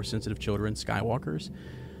calling their Force-sensitive children Skywalkers.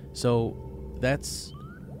 So that's,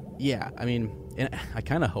 yeah, I mean, and I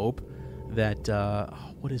kind of hope that,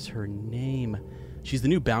 what is her name? She's the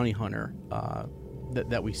new bounty hunter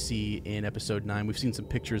that we see in Episode 9. We've seen some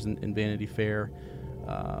pictures in Vanity Fair,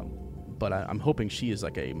 but I'm hoping she is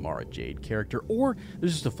like a Mara Jade character, or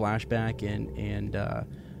there's just a flashback and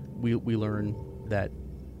we learn that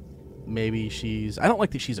maybe she's... I don't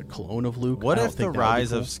like that she's a clone of Luke. What if the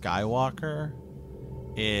rise of Skywalker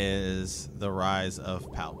is the rise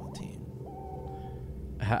of Palpatine?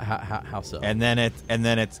 How so? And then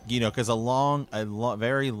it's because a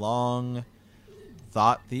very long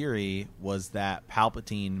thought theory was that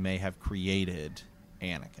Palpatine may have created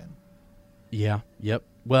Anakin. Yeah. Yep.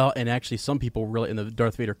 Well, and actually, some people really in the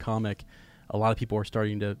Darth Vader comic, a lot of people are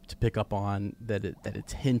starting to pick up on that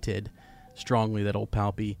it's hinted strongly that old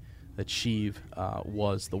Palpy, that Sheev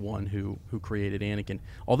was the one who created Anakin.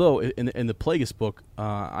 Although in the Plagueis book,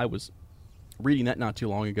 I was reading that not too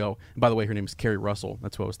long ago. And by the way, her name is Carrie Russell.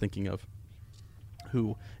 That's what I was thinking of.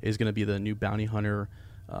 Who is going to be the new bounty hunter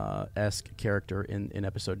esque character in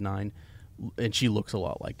Episode 9. And she looks a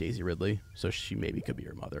lot like Daisy Ridley, so she maybe could be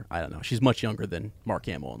her mother. I don't know. She's much younger than Mark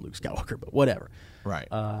Hamill and Luke Skywalker, but whatever. Right.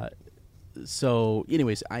 So,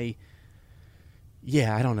 anyways, I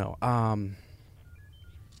don't know.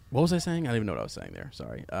 What was I saying? I don't even know what I was saying there.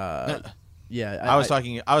 Sorry. Yeah, I was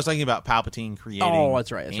talking about Palpatine creating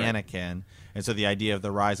that's right. Anakin, and so the idea of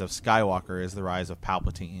the rise of Skywalker is the rise of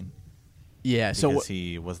Palpatine. Yeah, so because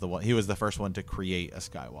he was the first one to create a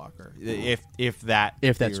Skywalker. If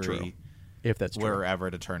that's true. If that's true. were ever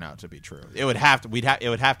to turn out to be true, it would have to be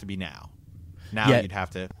now. Yeah. You'd have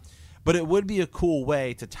to, but it would be a cool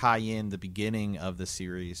way to tie in the beginning of the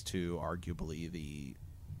series to arguably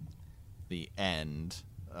the end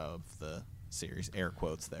of the series. Air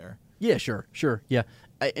quotes there. Yeah, sure. Yeah,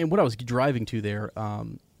 and what I was driving to there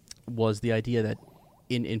was the idea that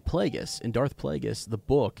in Darth Plagueis, the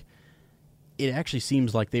book, it actually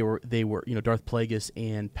seems like they were Darth Plagueis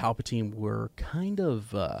and Palpatine were kind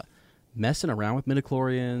of messing around with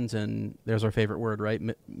midichlorians, and there's our favorite word, right?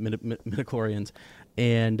 Midichlorians,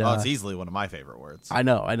 and It's easily one of my favorite words. I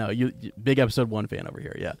know. You big episode 1 fan over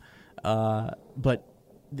here, yeah. But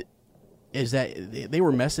is that they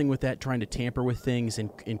were messing with that, trying to tamper with things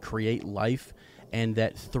and create life, and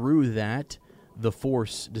that through that, the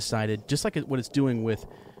Force decided, just like what it's doing with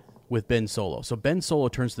Ben Solo. So Ben Solo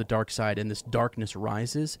turns to the dark side, and this darkness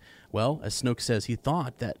rises. Well, as Snoke says, he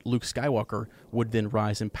thought that Luke Skywalker would then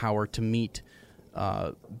rise in power to meet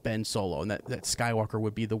Ben Solo, and that Skywalker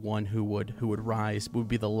would be the one who would rise, would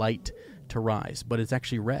be the light to rise. But it's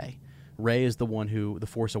actually Rey. Rey is the one who the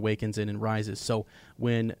Force awakens in and rises. So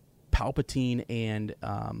when Palpatine and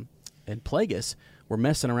Plagueis were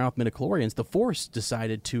messing around with midichlorians, the Force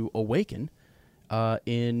decided to awaken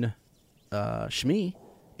in Shmi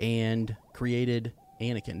and created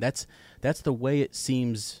Anakin. That's the way it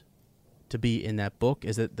seems to be in that book,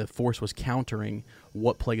 is that the Force was countering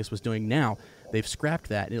what Plagueis was doing. Now they've scrapped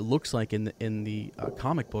that, and it looks like in the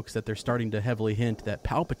comic books that they're starting to heavily hint that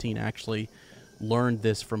Palpatine actually learned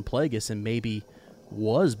this from Plagueis and maybe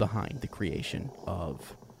was behind the creation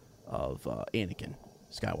of Anakin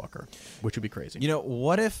Skywalker, which would be crazy.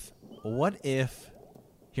 What if?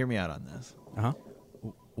 Hear me out on this.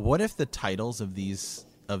 What if the titles of these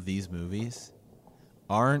movies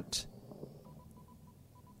aren't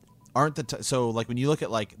so like when you look at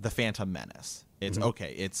like The Phantom Menace, it's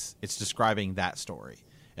okay, it's describing that story,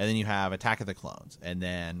 and then you have Attack of the Clones, and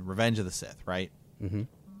then Revenge of the Sith, right? Mm-hmm.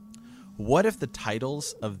 What if the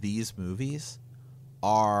titles of these movies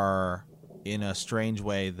are, in a strange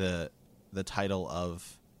way, the title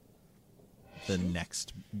of the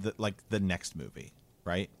next movie,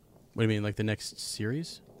 right? What do you mean, like the next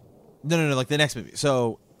series? No, like the next movie.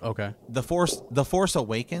 So, okay, The Force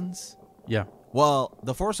Awakens. Yeah. Well,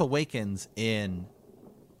 The Force Awakens in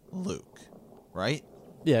Luke, right?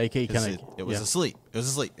 Yeah, he kind of. It was asleep. It was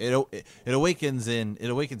asleep. It awakens.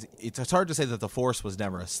 It's hard to say that the Force was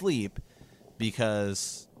never asleep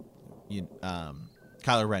because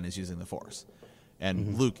Kylo Ren is using the Force,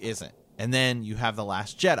 and Luke isn't. And then you have The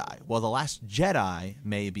Last Jedi. Well, The Last Jedi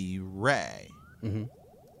may be Rey. Mm-hmm.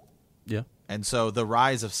 Yeah. And so the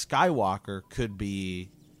rise of Skywalker could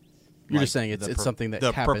be. You're just saying it's something that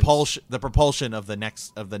happens. The propulsion of the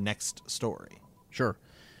next story. Sure.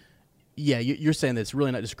 Yeah, you're saying that it's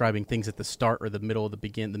really not describing things at the start or the middle or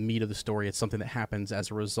the meat of the story. It's something that happens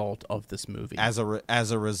as a result of this movie. As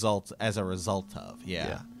a result of.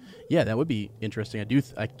 Yeah. Yeah, that would be interesting. I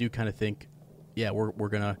do kind of think, yeah, we're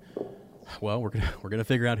gonna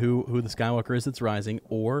figure out who the Skywalker is that's rising,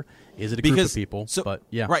 or is it a group of people? But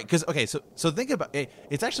yeah, right. Because so think about it.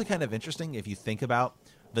 It's actually kind of interesting if you think about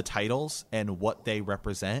the titles and what they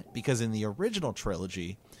represent. Because in the original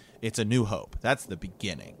trilogy, it's A New Hope. That's the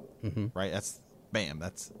beginning, right? That's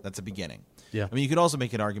a beginning. Yeah. I mean, you could also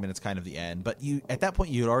make an argument it's kind of the end, but at that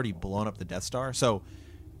point you had already blown up the Death Star, so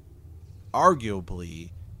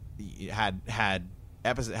arguably, had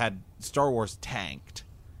Star Wars tanked.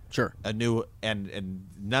 Sure. And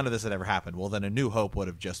none of this had ever happened. Well, then A New Hope would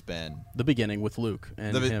have just been the beginning with Luke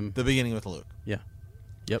and him. The beginning with Luke. Yeah.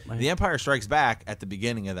 Yep. The Empire Strikes Back at the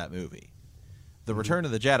beginning of that movie. The Return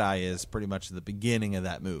of the Jedi is pretty much the beginning of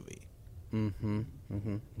that movie.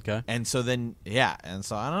 Okay. And so then, and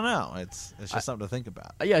so I don't know. It's just something to think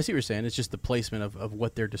about. Yeah, I see what you're saying. It's just the placement of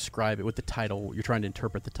what they're describing with the title. You're trying to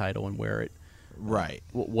interpret the title and where it, right,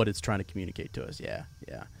 what it's trying to communicate to us. Yeah.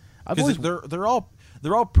 Because they're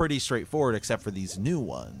all pretty straightforward except for these new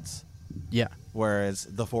ones. Yeah. Whereas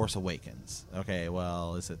The Force Awakens. Okay,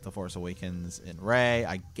 well, is it The Force Awakens in Rey?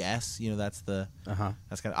 I guess that's the.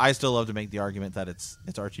 That's kind of. I still love to make the argument that it's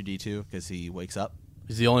R2-D2 because he wakes up.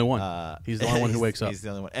 He's the only one. He's the only one who wakes up. He's the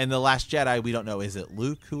only one. And The Last Jedi, we don't know. Is it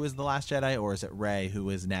Luke who is the Last Jedi, or is it Rey who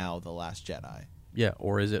is now the Last Jedi? Yeah,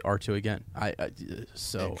 or is it R2 again?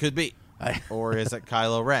 So it could be. Or is it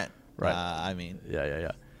Kylo Ren?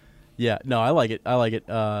 Right. Yeah, no, I like it.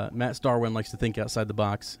 Matt Starwin likes to think outside the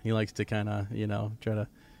box. He likes to kind of, try to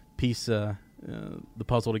piece the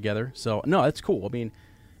puzzle together. So, no, that's cool. I mean,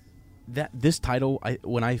 this title,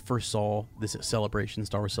 when I first saw this Celebration,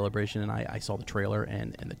 Star Wars Celebration, and I saw the trailer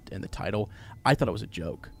and the title, I thought it was a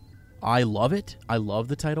joke. I love it. I love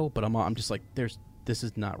the title, but I'm just like, this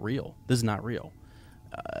is not real. This is not real.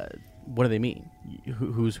 What do they mean?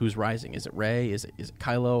 Who's rising? Is it Rey? Is it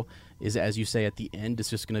Kylo? Is it, as you say at the end, it's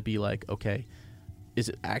just going to be like, okay, is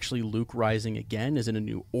it actually Luke rising again? Is it a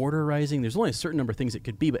new order rising? There's only a certain number of things it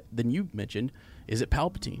could be, but then you mentioned, is it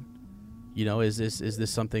Palpatine? Is this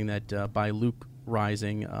something that by Luke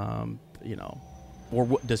rising,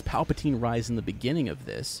 or does Palpatine rise in the beginning of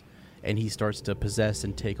this, and he starts to possess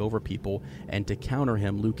and take over people, and to counter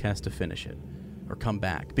him, Luke has to finish it or come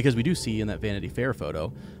back? Because we do see in that Vanity Fair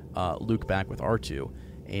photo, Luke back with R2,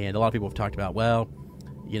 and a lot of people have talked about, well,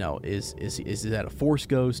 is that a Force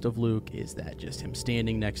ghost of Luke? Is that just him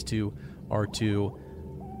standing next to R2?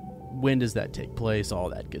 When does that take place? All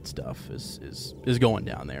that good stuff is going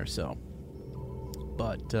down there. So,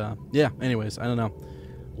 but yeah. Anyways, I don't know.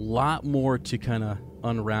 A lot more to kind of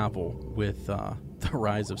unravel with the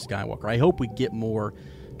Rise of Skywalker. I hope we get more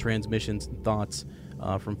transmissions and thoughts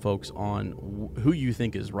from folks on who you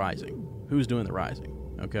think is rising, who's doing the rising.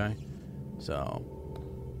 Okay,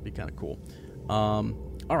 so be kind of cool.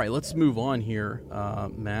 All right, let's move on here,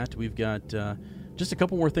 Matt. We've got just a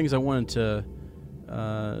couple more things I wanted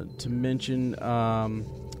to mention. I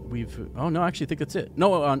think that's it.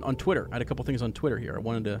 No, on Twitter. I had a couple things on Twitter here I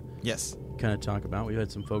wanted to kind of talk about. We've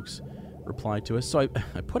had some folks reply to us. So I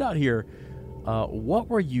put out here, what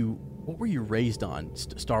were you raised on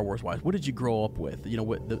Star Wars wise? What did you grow up with?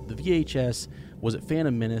 What the VHS, was it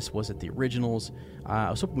Phantom Menace? Was it the originals? I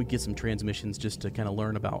was hoping we'd get some transmissions just to kind of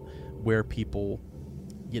learn about where people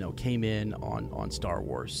came in on Star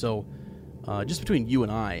Wars. So just between you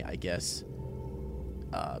and I guess,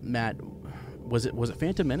 Matt, was it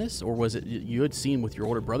Phantom Menace, or was it you had seen with your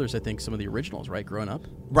older brothers, I think, some of the originals, right, growing up?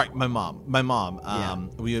 Right, my mom. Yeah.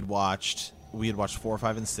 We had watched 4,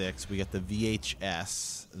 5, and 6. We got the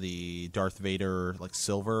VHS, the Darth Vader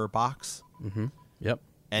silver box. Mm-hmm. Yep.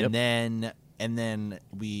 And then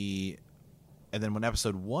when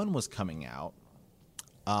Episode 1 was coming out,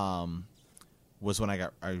 was when I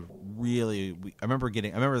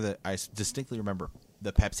distinctly remember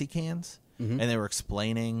the Pepsi cans, and they were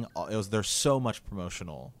explaining. There's so much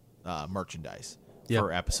promotional merchandise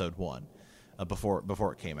for Episode 1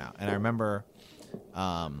 before it came out, and I remember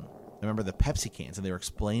the Pepsi cans, and they were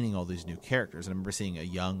explaining all these new characters. And I remember seeing a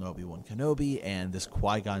young Obi-Wan Kenobi and this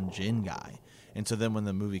Qui-Gon Jinn guy. And so then when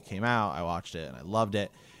the movie came out, I watched it and I loved it.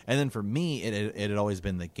 And then for me, it had always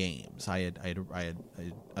been the games. I'd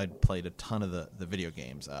played a ton of the video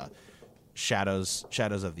games. Shadows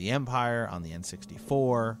of the Empire on the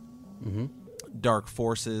N64. Mm-hmm. Dark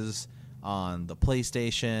Forces on the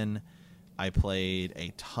PlayStation. I played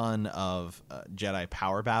a ton of Jedi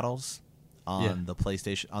Power Battles on the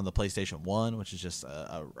PlayStation 1, which is just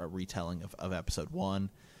a retelling of Episode 1.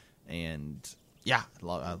 And yeah,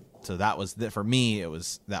 so that was for me.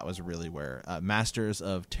 That was really where Masters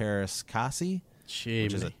of Terras Kasi,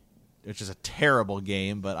 which is a terrible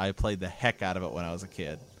game, but I played the heck out of it when I was a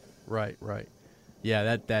kid. Right.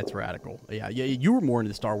 Yeah, that's radical. Yeah. You were more into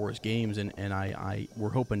the Star Wars games, and I were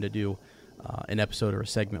hoping to do an episode or a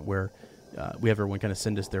segment where we have everyone kind of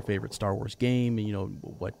send us their favorite Star Wars game, and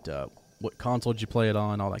what console did you play it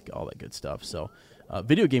on, all that good stuff. So,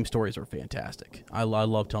 video game stories are fantastic. I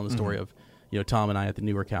love telling the story of Tom and I at the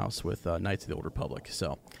Newark house with Knights of the Old Republic.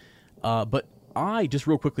 So, but I just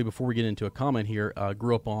real quickly before we get into a comment here,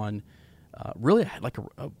 grew up on really like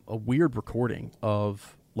a weird recording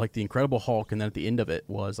of like the Incredible Hulk, and then at the end of it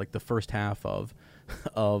was like the first half of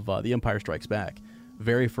The Empire Strikes Back.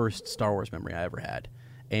 Very first Star Wars memory I ever had,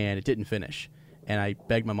 and it didn't finish. And I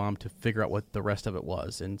begged my mom to figure out what the rest of it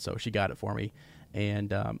was, and so she got it for me.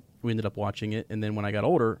 And we ended up watching it. And then when I got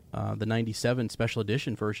older, the 97 special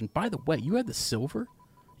edition version. By the way, you had the silver?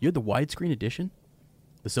 You had the widescreen edition?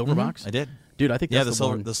 The silver box? I did. Dude, I think that's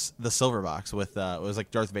the silver box with it was like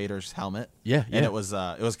Darth Vader's helmet. Yeah. And it was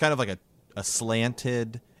kind of like a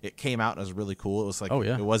slanted. It came out and it was really cool. It was like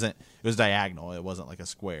it was diagonal. It wasn't like a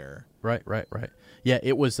square. Right. Yeah,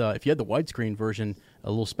 it was if you had the widescreen version, a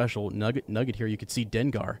little special nugget here, you could see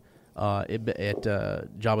Dengar at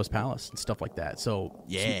Jabba's palace and stuff like that. So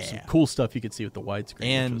some cool stuff you could see with the widescreen,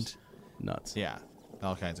 and which was nuts. Yeah,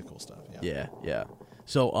 all kinds of cool stuff. Yeah.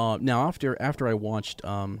 So now after I watched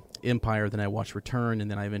Empire, then I watched Return, and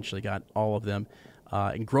then I eventually got all of them.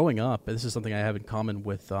 And growing up, this is something I have in common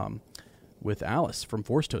with Alice from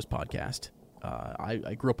Force Toast podcast.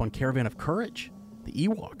 I grew up on Caravan of Courage, the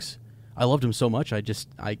Ewoks. I loved them so much, I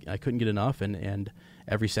couldn't get enough, and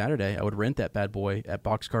every Saturday I would rent that bad boy at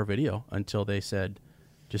Boxcar Video until they said,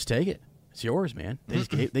 just take it. It's yours, man.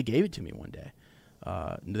 They gave it to me one day.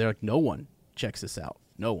 They're like, no one checks this out.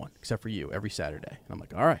 No one except for you every Saturday. And I'm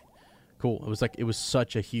like, all right, cool. It was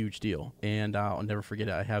such a huge deal. And I'll never forget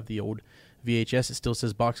it. I have the old VHS. It still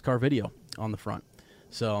says Boxcar Video on the front.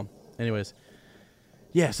 So anyways,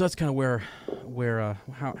 yeah, so that's kind of where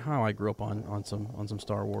how I grew up on some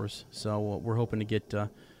Star Wars. So we're hoping to get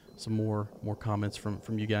some more comments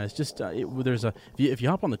from you guys. Just if you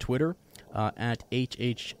hop on the Twitter at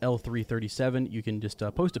HHL337, you can just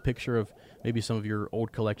post a picture of maybe some of your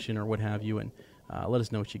old collection or what have you, and let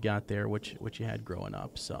us know what you got there, what you had growing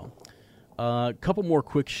up. So a couple more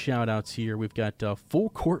quick shout outs here. We've got Full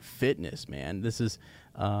Court Fitness, man. This is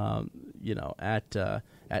at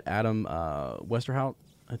Adam Westerhout,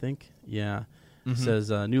 I think. Yeah.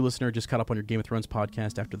 Says new listener, just caught up on your Game of Thrones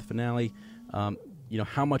podcast after the finale.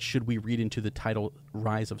 How much should we read into the title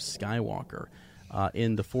Rise of Skywalker?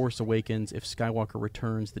 In The Force Awakens, if Skywalker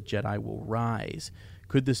returns, the Jedi will rise.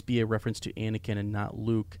 Could this be a reference to Anakin and not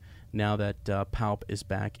Luke now that Palp is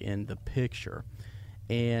back in the picture?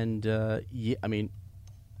 And,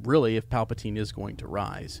 really, if Palpatine is going to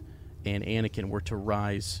rise and Anakin were to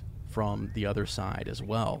rise from the other side as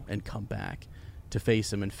well and come back to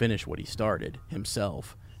face him and finish what he started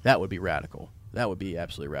himself, that would be radical. That would be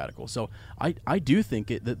absolutely radical. So I do think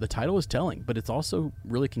that the title is telling, but it's also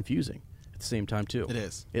really confusing at the same time too. It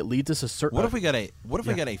is. It leads us a certain. What if we got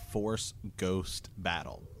a Force Ghost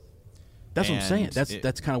battle? That's what I'm saying.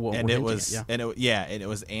 That's kind of what we're hinting at. And it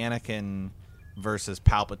was Anakin versus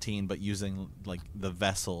Palpatine, but using like the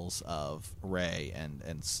vessels of Rey and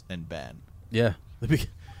Ben. Yeah,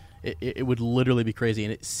 it would literally be crazy,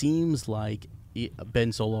 and it seems like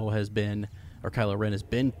Ben Solo has been. Or Kylo Ren has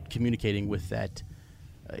been communicating with that.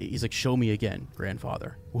 He's like, "Show me again,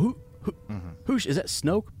 grandfather." Who is that?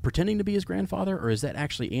 Snoke pretending to be his grandfather, or is that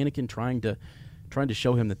actually Anakin trying to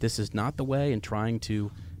show him that this is not the way and trying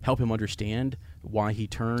to help him understand why he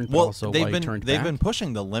turned, but also why he turned back? They've been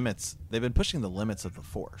pushing the limits. They've been pushing the limits of the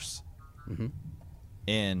Force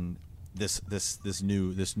in this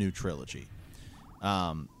new trilogy.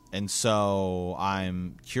 And so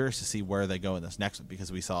I'm curious to see where they go in this next one,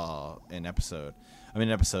 because we saw in episode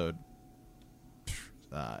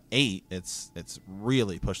 8, it's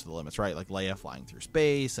really pushed to the limits, right? Like Leia flying through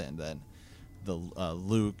space, and then the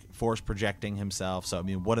Luke force projecting himself. So I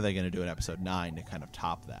mean, what are they going to do in episode 9 to kind of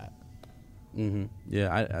top that?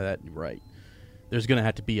 Yeah, right. There's going to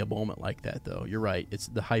have to be a moment like that, though. You're right. It's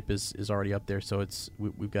the hype is already up there, so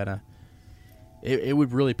we've got to. It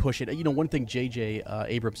would really push it. One thing J.J.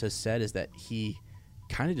 Abrams has said is that he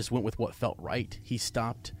kind of just went with what felt right. He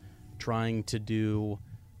stopped trying to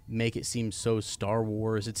make it seem so Star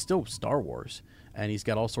Wars. It's still Star Wars, and he's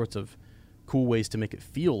got all sorts of cool ways to make it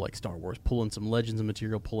feel like Star Wars, pulling some Legends of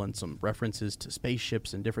material, pulling some references to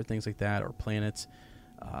spaceships and different things like that, or planets.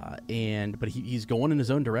 But he's going in his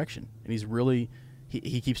own direction, and he's really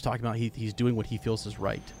he keeps talking about he's doing what he feels is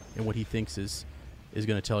right and what he thinks is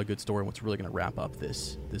going to tell a good story and what's really going to wrap up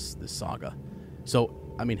this saga.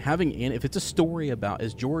 So, I mean, if it's a story about,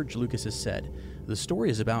 as George Lucas has said, the story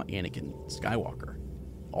is about Anakin Skywalker,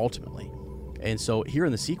 ultimately. And so here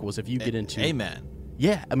in the sequels, if you get into... Amen.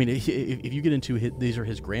 Yeah, I mean, if you get into these are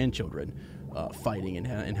his grandchildren fighting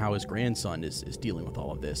and how his grandson is dealing with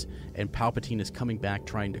all of this, and Palpatine is coming back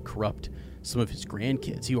trying to corrupt some of his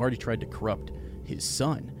grandkids. He already tried to corrupt his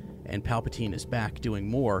son, and Palpatine is back doing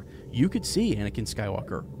more. You could see Anakin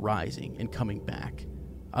Skywalker rising and coming back.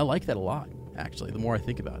 I like that a lot, actually, the more I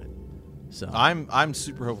think about it. So I'm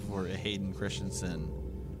super hopeful for a Hayden Christensen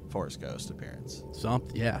Force Ghost appearance.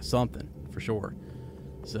 Something for sure.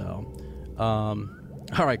 So,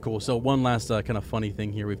 all right, cool. So one last kind of funny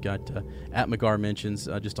thing here. We've got at McGar Mentions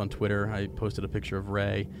just on Twitter. I posted a picture of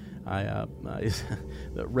Rey.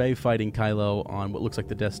 Rey fighting Kylo on what looks like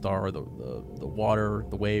the Death Star, or the water,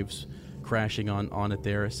 the waves crashing on it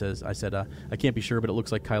there. I said, I can't be sure, but it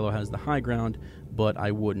looks like Kylo has the high ground, but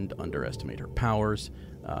I wouldn't underestimate her powers.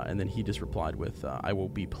 And then he just replied with, I will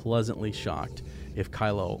be pleasantly shocked if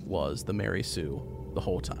Kylo was the Mary Sue the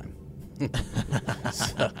whole time.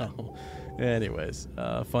 So, anyways,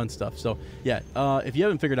 fun stuff. So, yeah, if you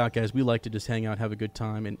haven't figured out, guys, we like to just hang out, have a good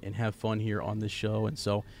time, and have fun here on this show. And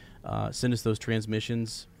so send us those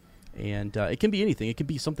transmissions. And it can be anything. It can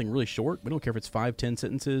be something really short. We don't care if it's 5, 10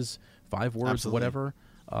 sentences, 5 words, Absolutely. Whatever.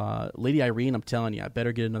 Lady Irene, I'm telling you, I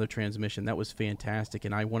better get another transmission. That was fantastic,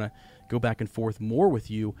 and I want to go back and forth more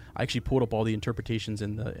with you. I actually pulled up all the interpretations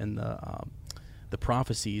and the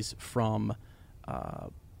prophecies from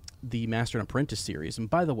the Master and Apprentice series. And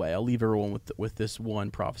by the way, I'll leave everyone with this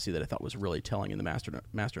one prophecy that I thought was really telling in the Master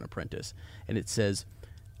and Apprentice. And it says,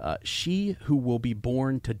 She who will be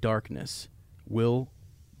born to darkness will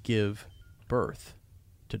give birth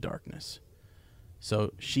to darkness.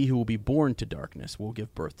 So she who will be born to darkness will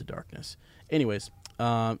give birth to darkness. Anyways,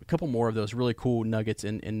 a couple more of those really cool nuggets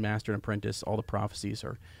in Master and Apprentice. All the prophecies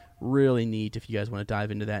are really neat. If you guys want to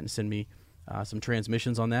dive into that and send me some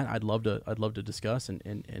transmissions on that, I'd love to discuss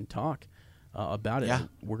and talk about it. Yeah.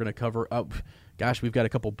 We're going to cover up. Gosh, we've got a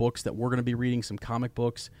couple books that we're going to be reading, some comic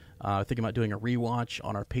books. Thinking about doing a rewatch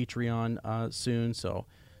on our Patreon soon. So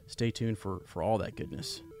stay tuned for all that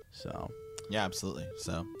goodness. So. Yeah, absolutely.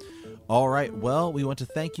 So, all right. Well, we want to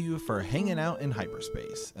thank you for hanging out in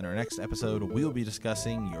hyperspace. In our next episode, we will be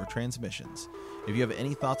discussing your transmissions. If you have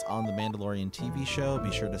any thoughts on the Mandalorian TV show,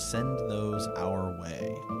 be sure to send those our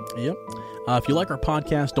way. Yep. If you like our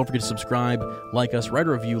podcast, don't forget to subscribe, like us, write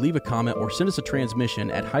a review, leave a comment, or send us a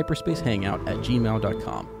transmission at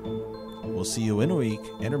hyperspacehangout@gmail.com. We'll see you in a week,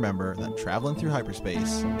 and remember that traveling through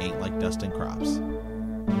hyperspace ain't like dusting crops.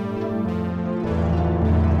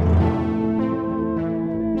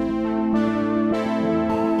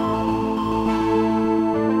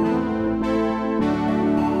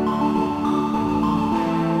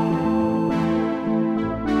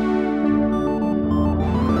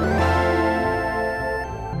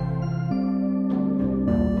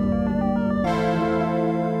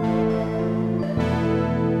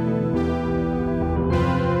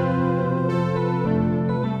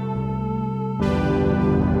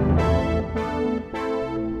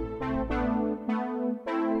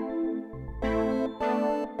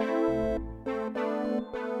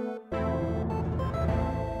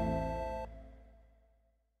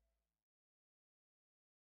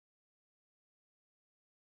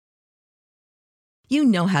 You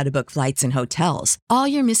know how to book flights and hotels. All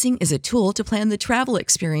you're missing is a tool to plan the travel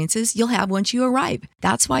experiences you'll have once you arrive.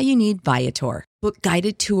 That's why you need Viator. Book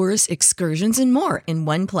guided tours, excursions, and more in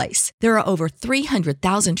one place. There are over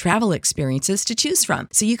 300,000 travel experiences to choose from,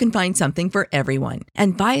 so you can find something for everyone.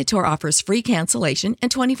 And Viator offers free cancellation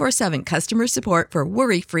and 24/7 customer support for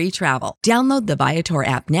worry-free travel. Download the Viator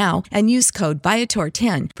app now and use code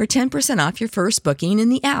Viator10 for 10% off your first booking in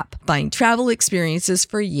the app. Find travel experiences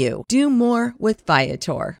for you. Do more with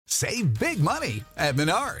Viator. Save big money at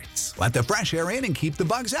Menards. Let the fresh air in and keep the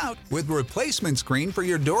bugs out with replacement screen for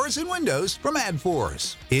your doors and windows from AdForce.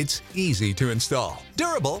 It's easy to install,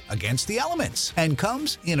 durable against the elements, and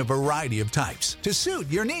comes in a variety of types to suit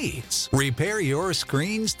your needs. Repair your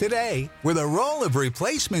screens today with a roll of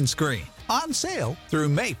replacement screen on sale through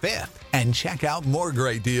May 5th. And check out more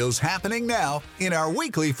great deals happening now in our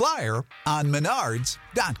weekly flyer on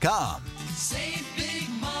Menards.com.